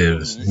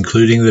relatives,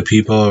 including the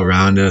people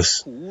around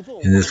us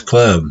in this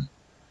club.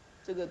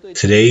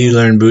 Today you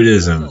learn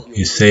Buddhism.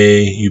 You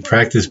say you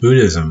practice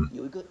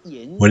Buddhism.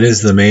 What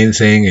is the main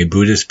thing a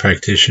Buddhist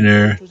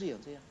practitioner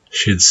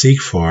should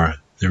seek for?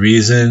 The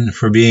reason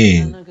for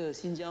being,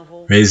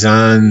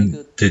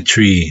 raison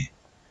d'être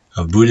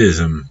of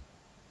Buddhism.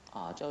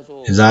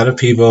 A lot of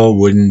people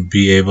wouldn't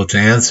be able to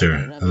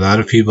answer. A lot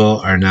of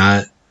people are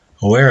not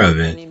aware of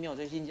it.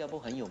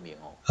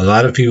 A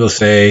lot of people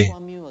say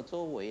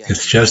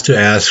it's just to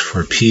ask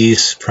for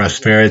peace,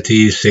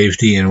 prosperity,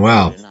 safety, and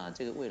wealth.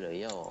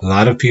 A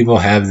lot of people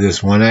have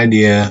this one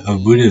idea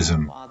of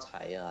Buddhism,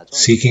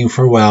 seeking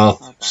for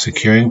wealth,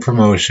 securing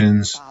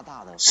promotions,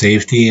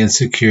 safety and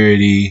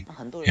security,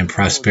 and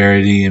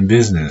prosperity in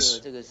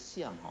business.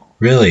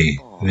 Really,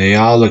 they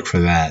all look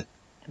for that.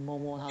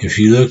 If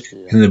you look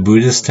in the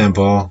Buddhist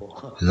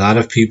temple, a lot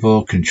of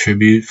people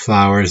contribute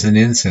flowers and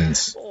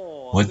incense.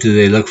 What do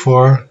they look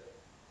for?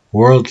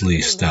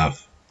 Worldly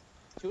stuff.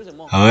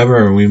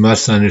 However, we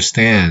must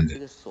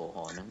understand,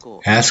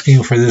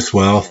 asking for this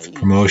wealth,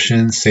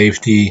 promotion,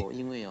 safety,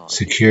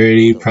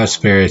 security,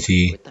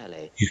 prosperity,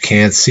 you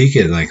can't seek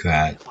it like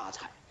that.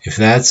 If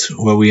that's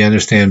what we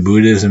understand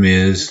Buddhism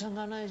is,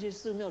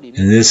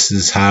 and this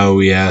is how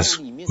we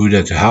ask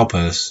Buddha to help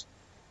us,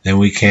 then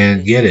we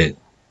can't get it.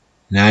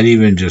 Not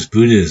even just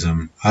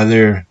Buddhism,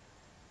 other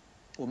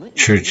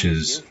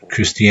churches,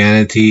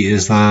 Christianity,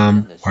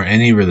 Islam, or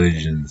any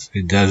religions.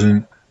 It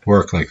doesn't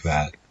work like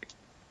that.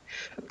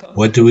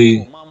 What do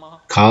we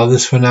call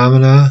this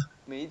phenomena?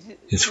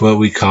 It's what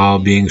we call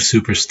being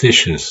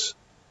superstitious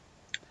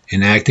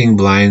and acting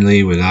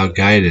blindly without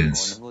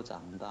guidance.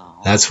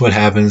 That's what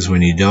happens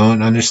when you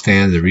don't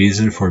understand the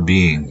reason for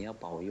being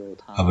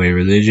of a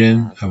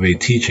religion, of a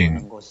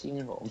teaching.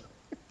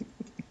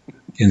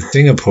 In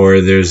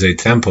Singapore, there's a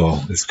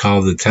temple. It's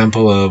called the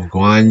Temple of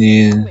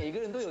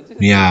Guanyin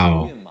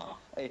Miao.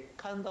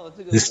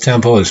 This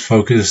temple is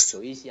focused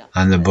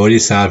on the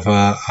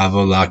Bodhisattva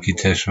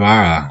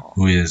Avalokiteshvara,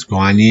 who is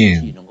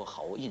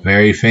Guanyin,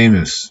 very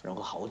famous.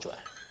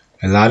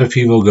 A lot of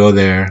people go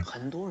there,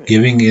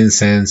 giving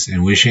incense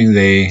and wishing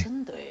they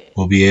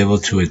will be able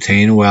to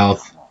attain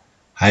wealth,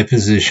 high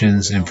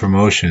positions, and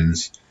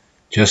promotions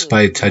just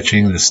by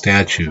touching the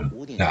statue,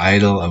 the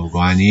idol of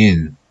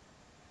Guanyin.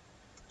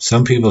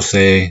 Some people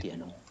say,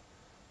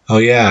 oh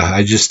yeah,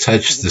 I just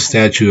touched the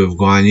statue of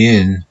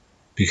Guanyin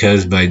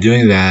because by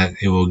doing that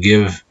it will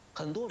give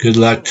good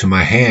luck to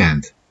my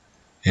hand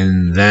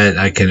and that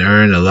I can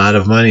earn a lot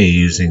of money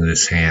using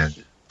this hand.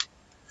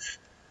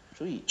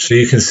 So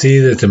you can see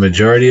that the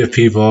majority of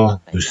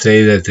people who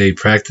say that they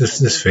practice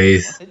this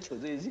faith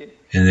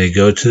and they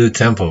go to the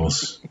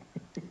temples,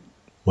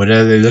 what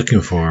are they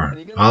looking for?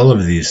 All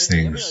of these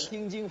things.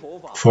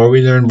 Before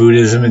we learn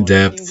Buddhism in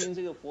depth,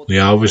 we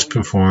always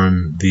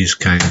perform these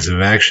kinds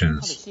of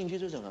actions.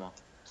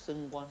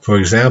 For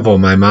example,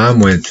 my mom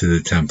went to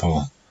the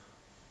temple.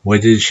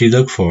 What did she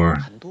look for?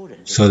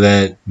 So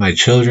that my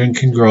children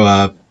can grow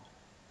up,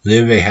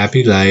 live a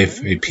happy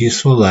life, a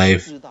peaceful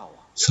life,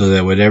 so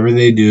that whatever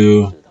they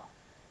do,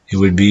 it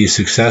would be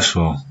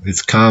successful.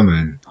 It's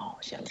common.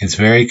 It's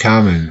very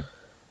common.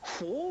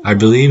 I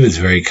believe it's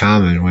very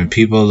common. When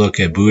people look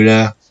at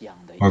Buddha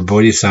or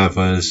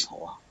Bodhisattvas,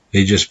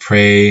 they just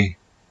pray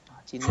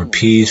for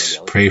peace,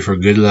 pray for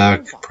good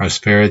luck,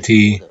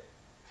 prosperity,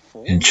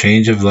 and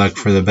change of luck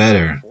for the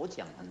better,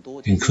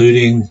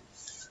 including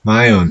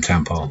my own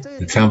temple,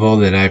 the temple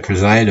that I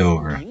preside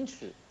over.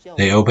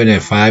 They open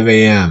at 5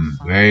 a.m.,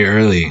 very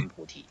early.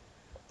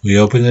 We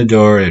open the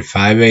door at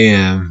 5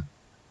 a.m.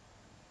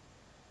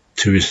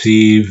 to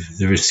receive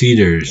the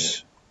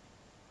reciters.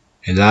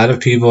 A lot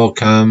of people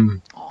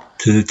come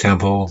to the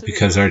temple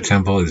because our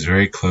temple is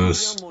very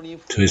close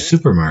to a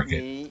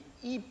supermarket.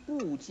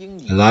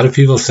 A lot of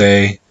people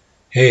say,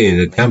 hey,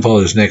 the temple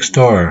is next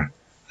door.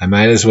 I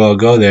might as well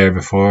go there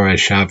before I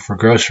shop for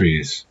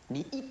groceries.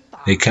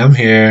 They come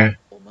here,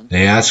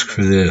 they ask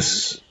for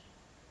this.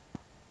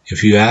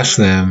 If you ask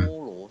them,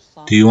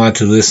 do you want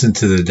to listen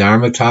to the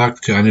Dharma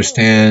talk to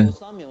understand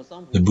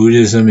the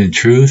Buddhism in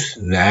truth,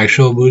 the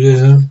actual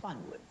Buddhism?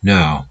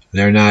 No,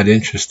 they're not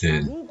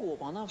interested.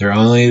 They're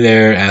only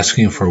there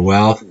asking for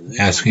wealth,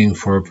 asking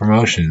for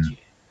promotion.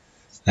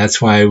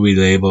 That's why we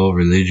label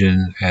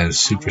religion as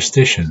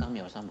superstition.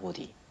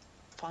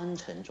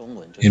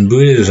 In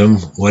Buddhism,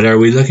 what are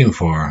we looking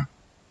for?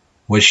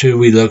 What should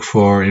we look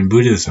for in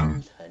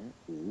Buddhism?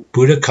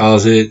 Buddha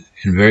calls it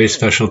in very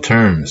special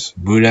terms.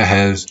 Buddha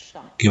has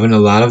given a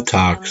lot of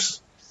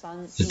talks.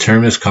 The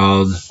term is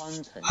called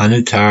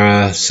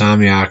Anuttara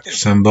Samyak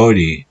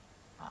Sambodhi.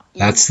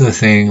 That's the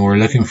thing we're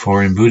looking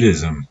for in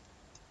Buddhism.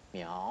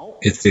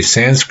 It's a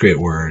Sanskrit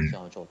word.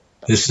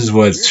 This is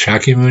what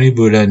Shakyamuni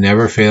Buddha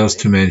never fails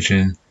to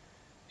mention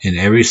in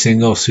every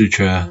single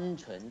sutra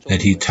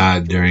that he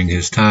taught during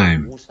his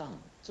time.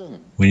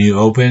 When you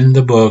open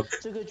the book,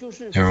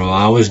 there will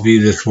always be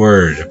this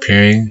word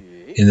appearing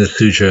in the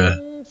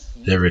sutra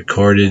that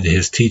recorded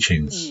his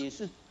teachings.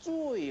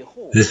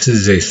 This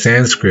is a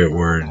Sanskrit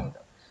word.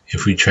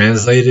 If we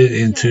translate it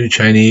into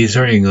Chinese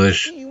or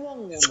English,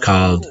 it's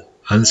called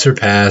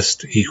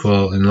unsurpassed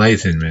equal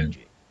enlightenment.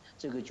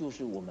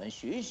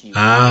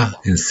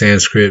 In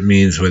Sanskrit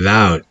means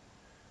without.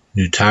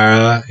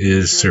 Nuttara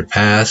is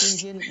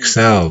surpassed,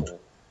 excelled.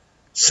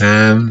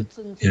 Sam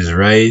is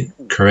right,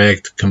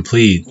 correct,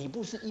 complete.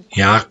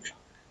 Yak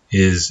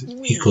is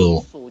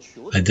equal,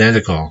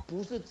 identical.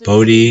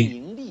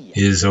 Bodhi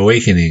is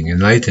awakening,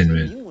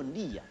 enlightenment.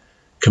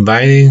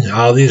 Combining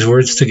all these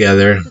words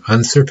together,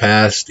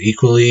 unsurpassed,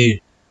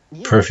 equally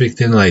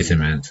perfect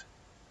enlightenment.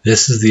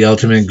 This is the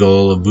ultimate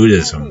goal of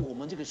Buddhism.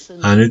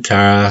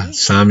 Anuttara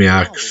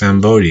Samyak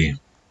Sambodhi.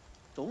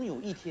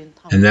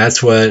 And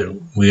that's what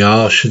we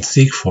all should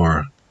seek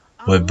for.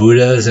 What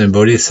Buddhas and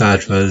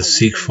Bodhisattvas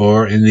seek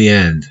for in the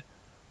end.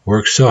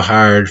 Work so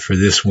hard for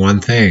this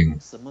one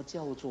thing.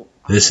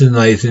 This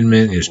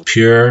enlightenment is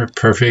pure,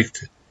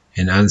 perfect,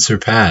 and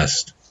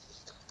unsurpassed.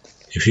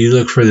 If you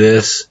look for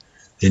this,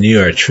 then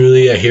you are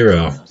truly a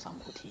hero.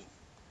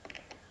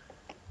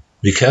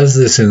 Because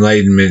this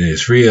enlightenment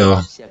is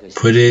real,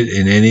 put it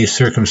in any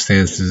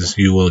circumstances,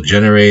 you will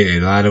generate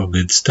a lot of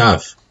good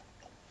stuff.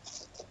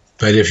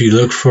 But if you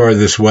look for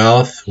this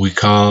wealth, we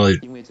call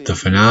it the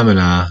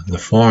phenomena, the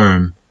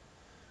form,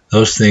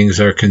 those things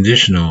are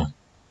conditional.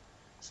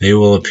 They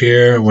will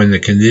appear when the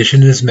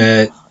condition is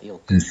met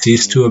and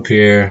cease to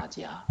appear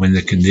when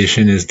the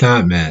condition is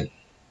not met.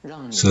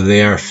 So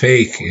they are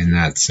fake in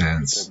that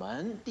sense.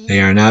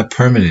 They are not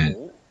permanent.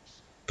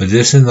 But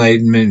this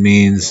enlightenment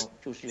means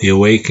the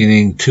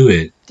awakening to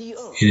it.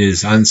 It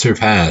is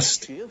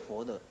unsurpassed.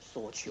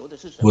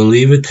 We'll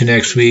leave it to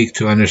next week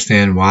to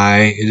understand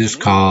why it is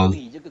called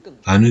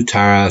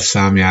Anuttara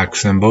Samyak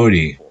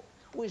Sambodhi.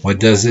 What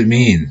does it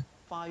mean?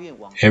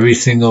 Every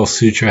single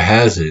sutra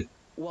has it.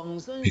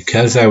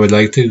 Because I would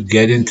like to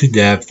get into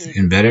depth,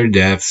 in better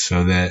depth,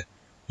 so that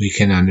we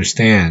can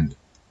understand.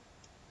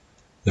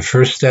 The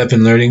first step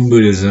in learning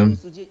Buddhism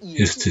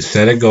is to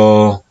set a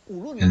goal,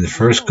 and the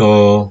first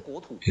goal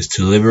is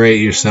to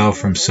liberate yourself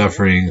from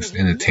sufferings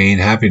and attain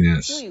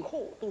happiness.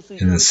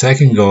 And the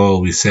second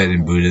goal we set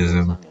in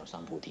Buddhism,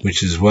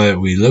 which is what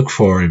we look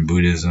for in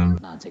Buddhism,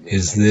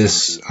 is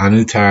this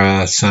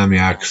Anuttara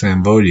Samyak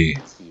Sambodhi.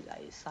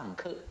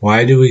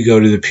 Why do we go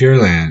to the Pure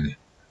Land?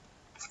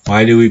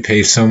 Why do we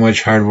pay so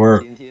much hard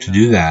work to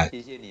do that?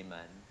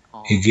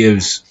 It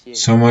gives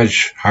so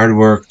much hard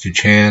work to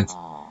chant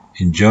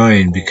and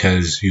join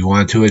because you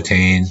want to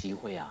attain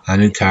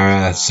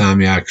Anuttara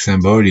Samyak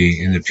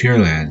Sambodhi in the Pure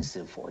Land.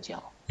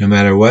 No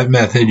matter what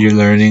method you're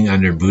learning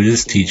under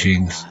Buddhist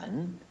teachings,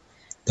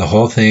 the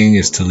whole thing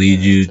is to lead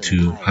you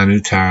to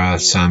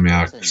Anuttara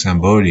Samyak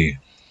Sambodhi.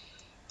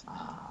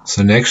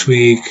 So next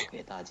week,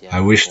 I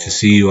wish to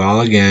see you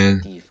all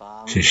again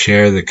to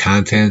share the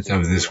content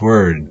of this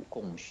word.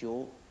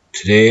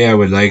 Today I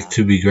would like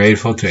to be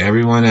grateful to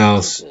everyone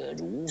else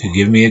to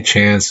give me a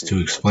chance to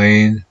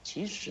explain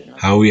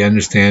how we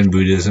understand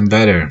Buddhism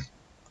better.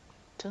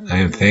 I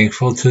am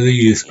thankful to the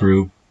youth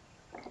group,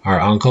 our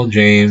Uncle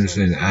James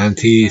and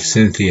Auntie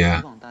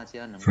Cynthia,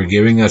 for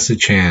giving us a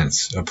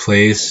chance, a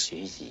place,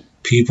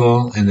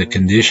 people, and the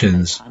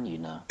conditions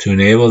to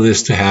enable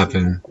this to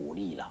happen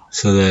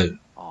so that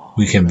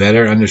we can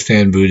better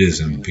understand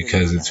Buddhism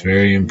because it's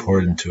very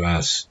important to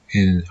us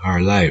in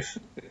our life.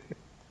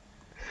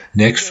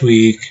 Next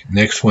week,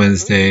 next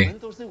Wednesday,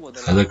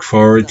 I look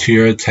forward to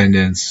your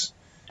attendance,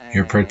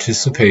 your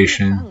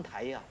participation,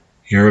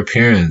 your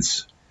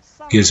appearance.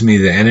 Gives me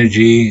the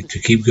energy to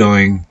keep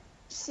going,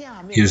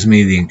 gives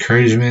me the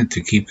encouragement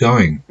to keep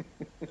going.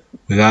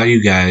 Without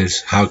you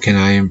guys, how can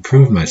I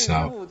improve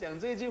myself?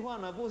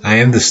 I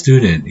am the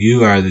student,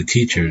 you are the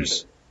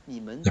teachers.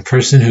 The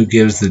person who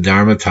gives the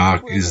Dharma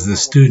talk is the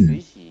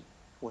student.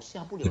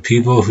 The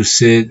people who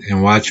sit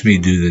and watch me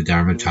do the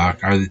Dharma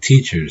talk are the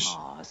teachers.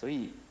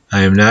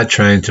 I am not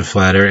trying to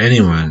flatter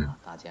anyone.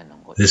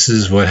 This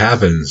is what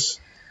happens.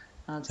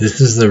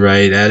 This is the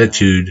right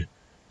attitude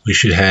we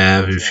should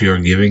have if you're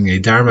giving a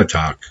Dharma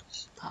talk.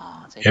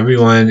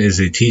 Everyone is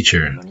a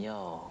teacher.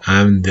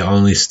 I'm the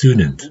only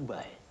student.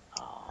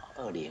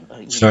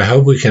 So I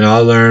hope we can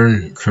all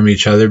learn from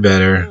each other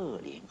better.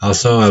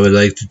 Also, I would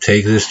like to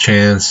take this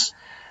chance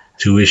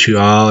to wish you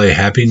all a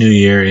Happy New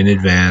Year in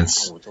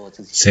advance,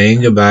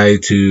 saying goodbye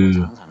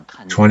to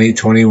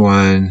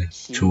 2021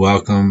 to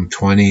welcome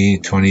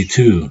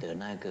 2022.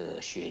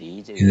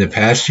 In the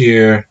past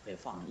year,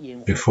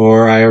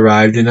 before I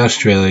arrived in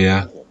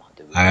Australia,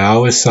 I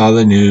always saw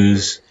the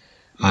news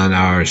on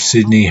our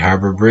Sydney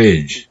Harbour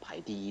Bridge.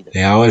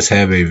 They always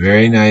have a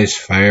very nice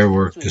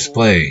firework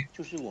display,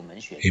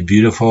 a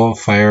beautiful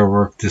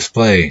firework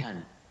display.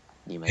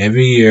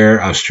 Every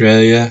year,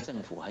 Australia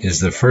is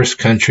the first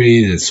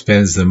country that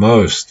spends the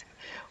most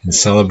in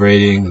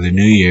celebrating the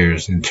New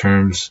Year's in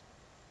terms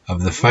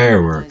of the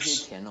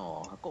fireworks.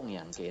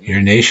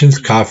 Your nation's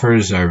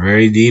coffers are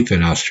very deep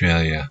in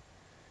Australia.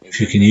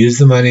 If you can use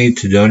the money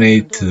to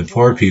donate to the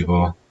poor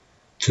people,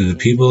 to the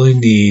people in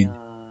need,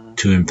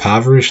 to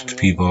impoverished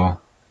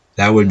people,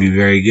 that would be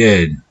very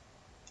good.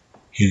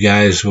 You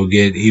guys will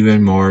get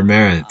even more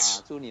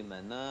merits.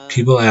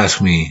 People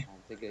ask me,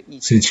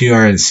 since you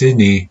are in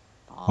Sydney,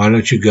 why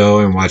don't you go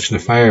and watch the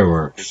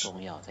fireworks?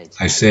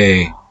 I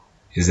say,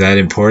 is that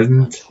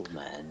important?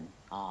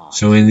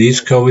 So in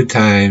these COVID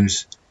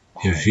times,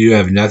 if you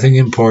have nothing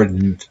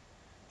important,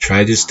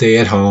 try to stay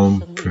at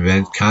home,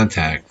 prevent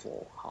contact.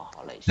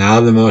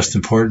 Now the most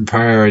important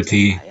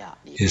priority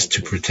is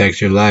to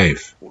protect your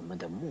life,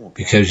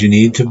 because you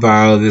need to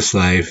borrow this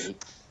life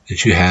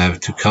that you have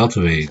to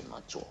cultivate,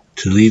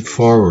 to leap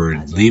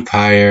forward, leap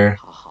higher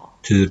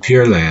to the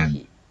Pure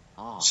Land.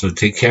 So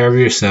take care of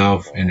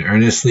yourself and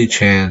earnestly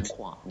chant,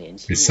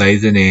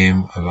 recite the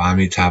name of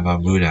Amitabha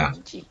Buddha.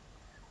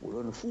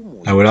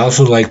 I would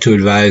also like to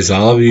advise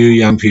all of you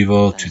young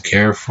people to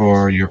care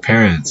for your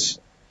parents,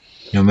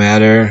 no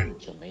matter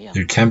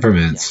their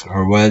temperaments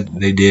or what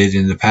they did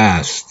in the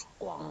past.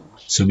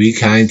 So be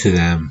kind to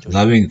them,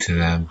 loving to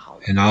them,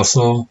 and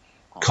also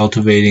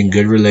cultivating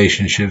good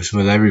relationships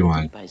with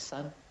everyone.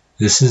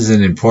 This is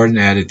an important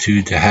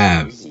attitude to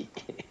have.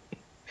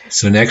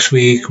 So next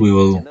week we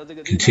will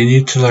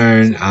continue to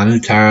learn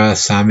Anuttara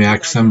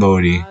Samyak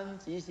Sambodhi.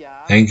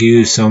 Thank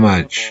you so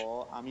much.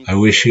 I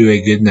wish you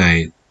a good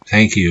night.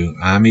 Thank you.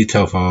 Ami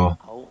Tofo.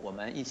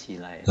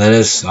 Let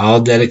us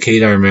all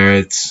dedicate our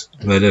merits.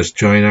 Let us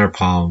join our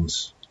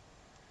palms.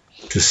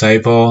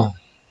 Disciple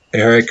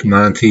Eric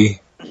Monty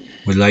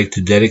would like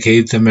to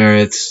dedicate the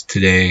merits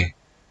today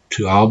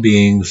to all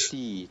beings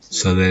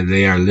so that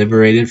they are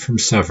liberated from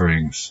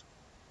sufferings.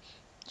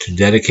 To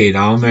dedicate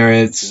all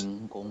merits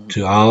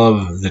to all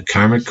of the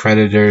karmic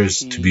creditors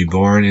to be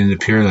born in the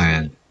Pure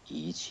Land.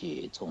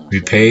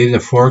 Repay the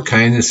 4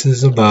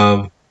 kindnesses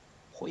above.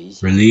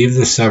 Relieve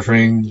the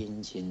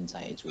suffering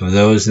of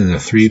those in the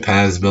 3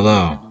 paths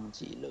below.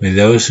 May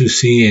those who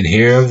see and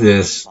hear of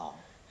this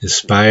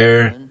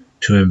aspire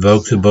to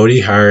invoke the Bodhi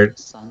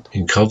heart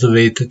and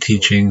cultivate the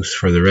teachings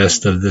for the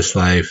rest of this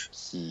life,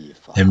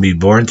 and be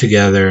born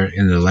together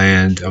in the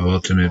land of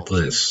ultimate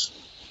bliss.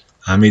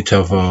 Ami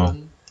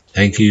Tofo.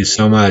 Thank you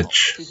so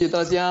much. 谢谢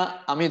大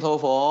家，阿弥陀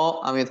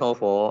佛，阿弥陀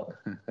佛，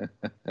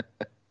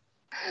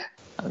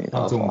阿弥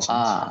陀佛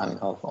啊，阿弥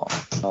陀佛。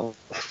好。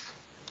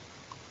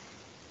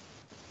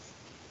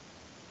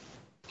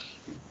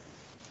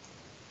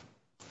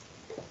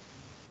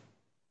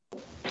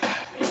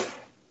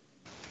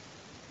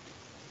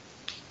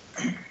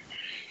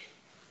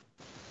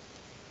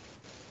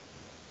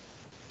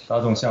大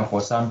众向佛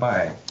3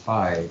拜，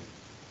拜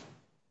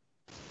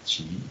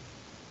齐，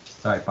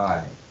再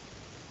拜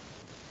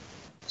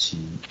齐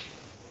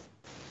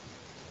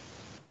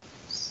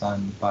，3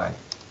拜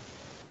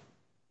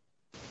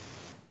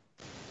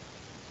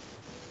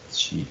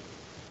齐，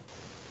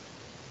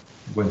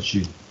问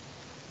讯。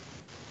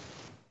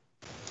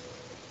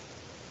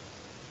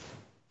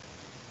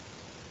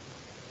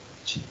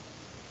齐，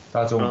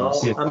大众感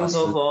谢阿弥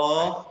陀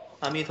佛。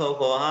阿弥陀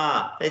佛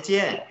啊！再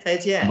见，再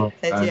见，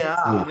再见啊！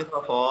阿弥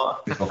陀佛，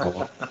阿弥陀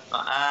佛，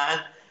晚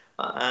安，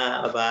晚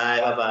安，拜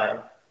拜，拜拜。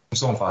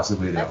送法师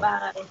回了。拜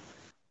拜。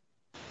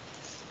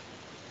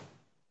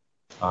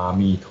阿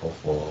弥陀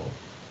佛。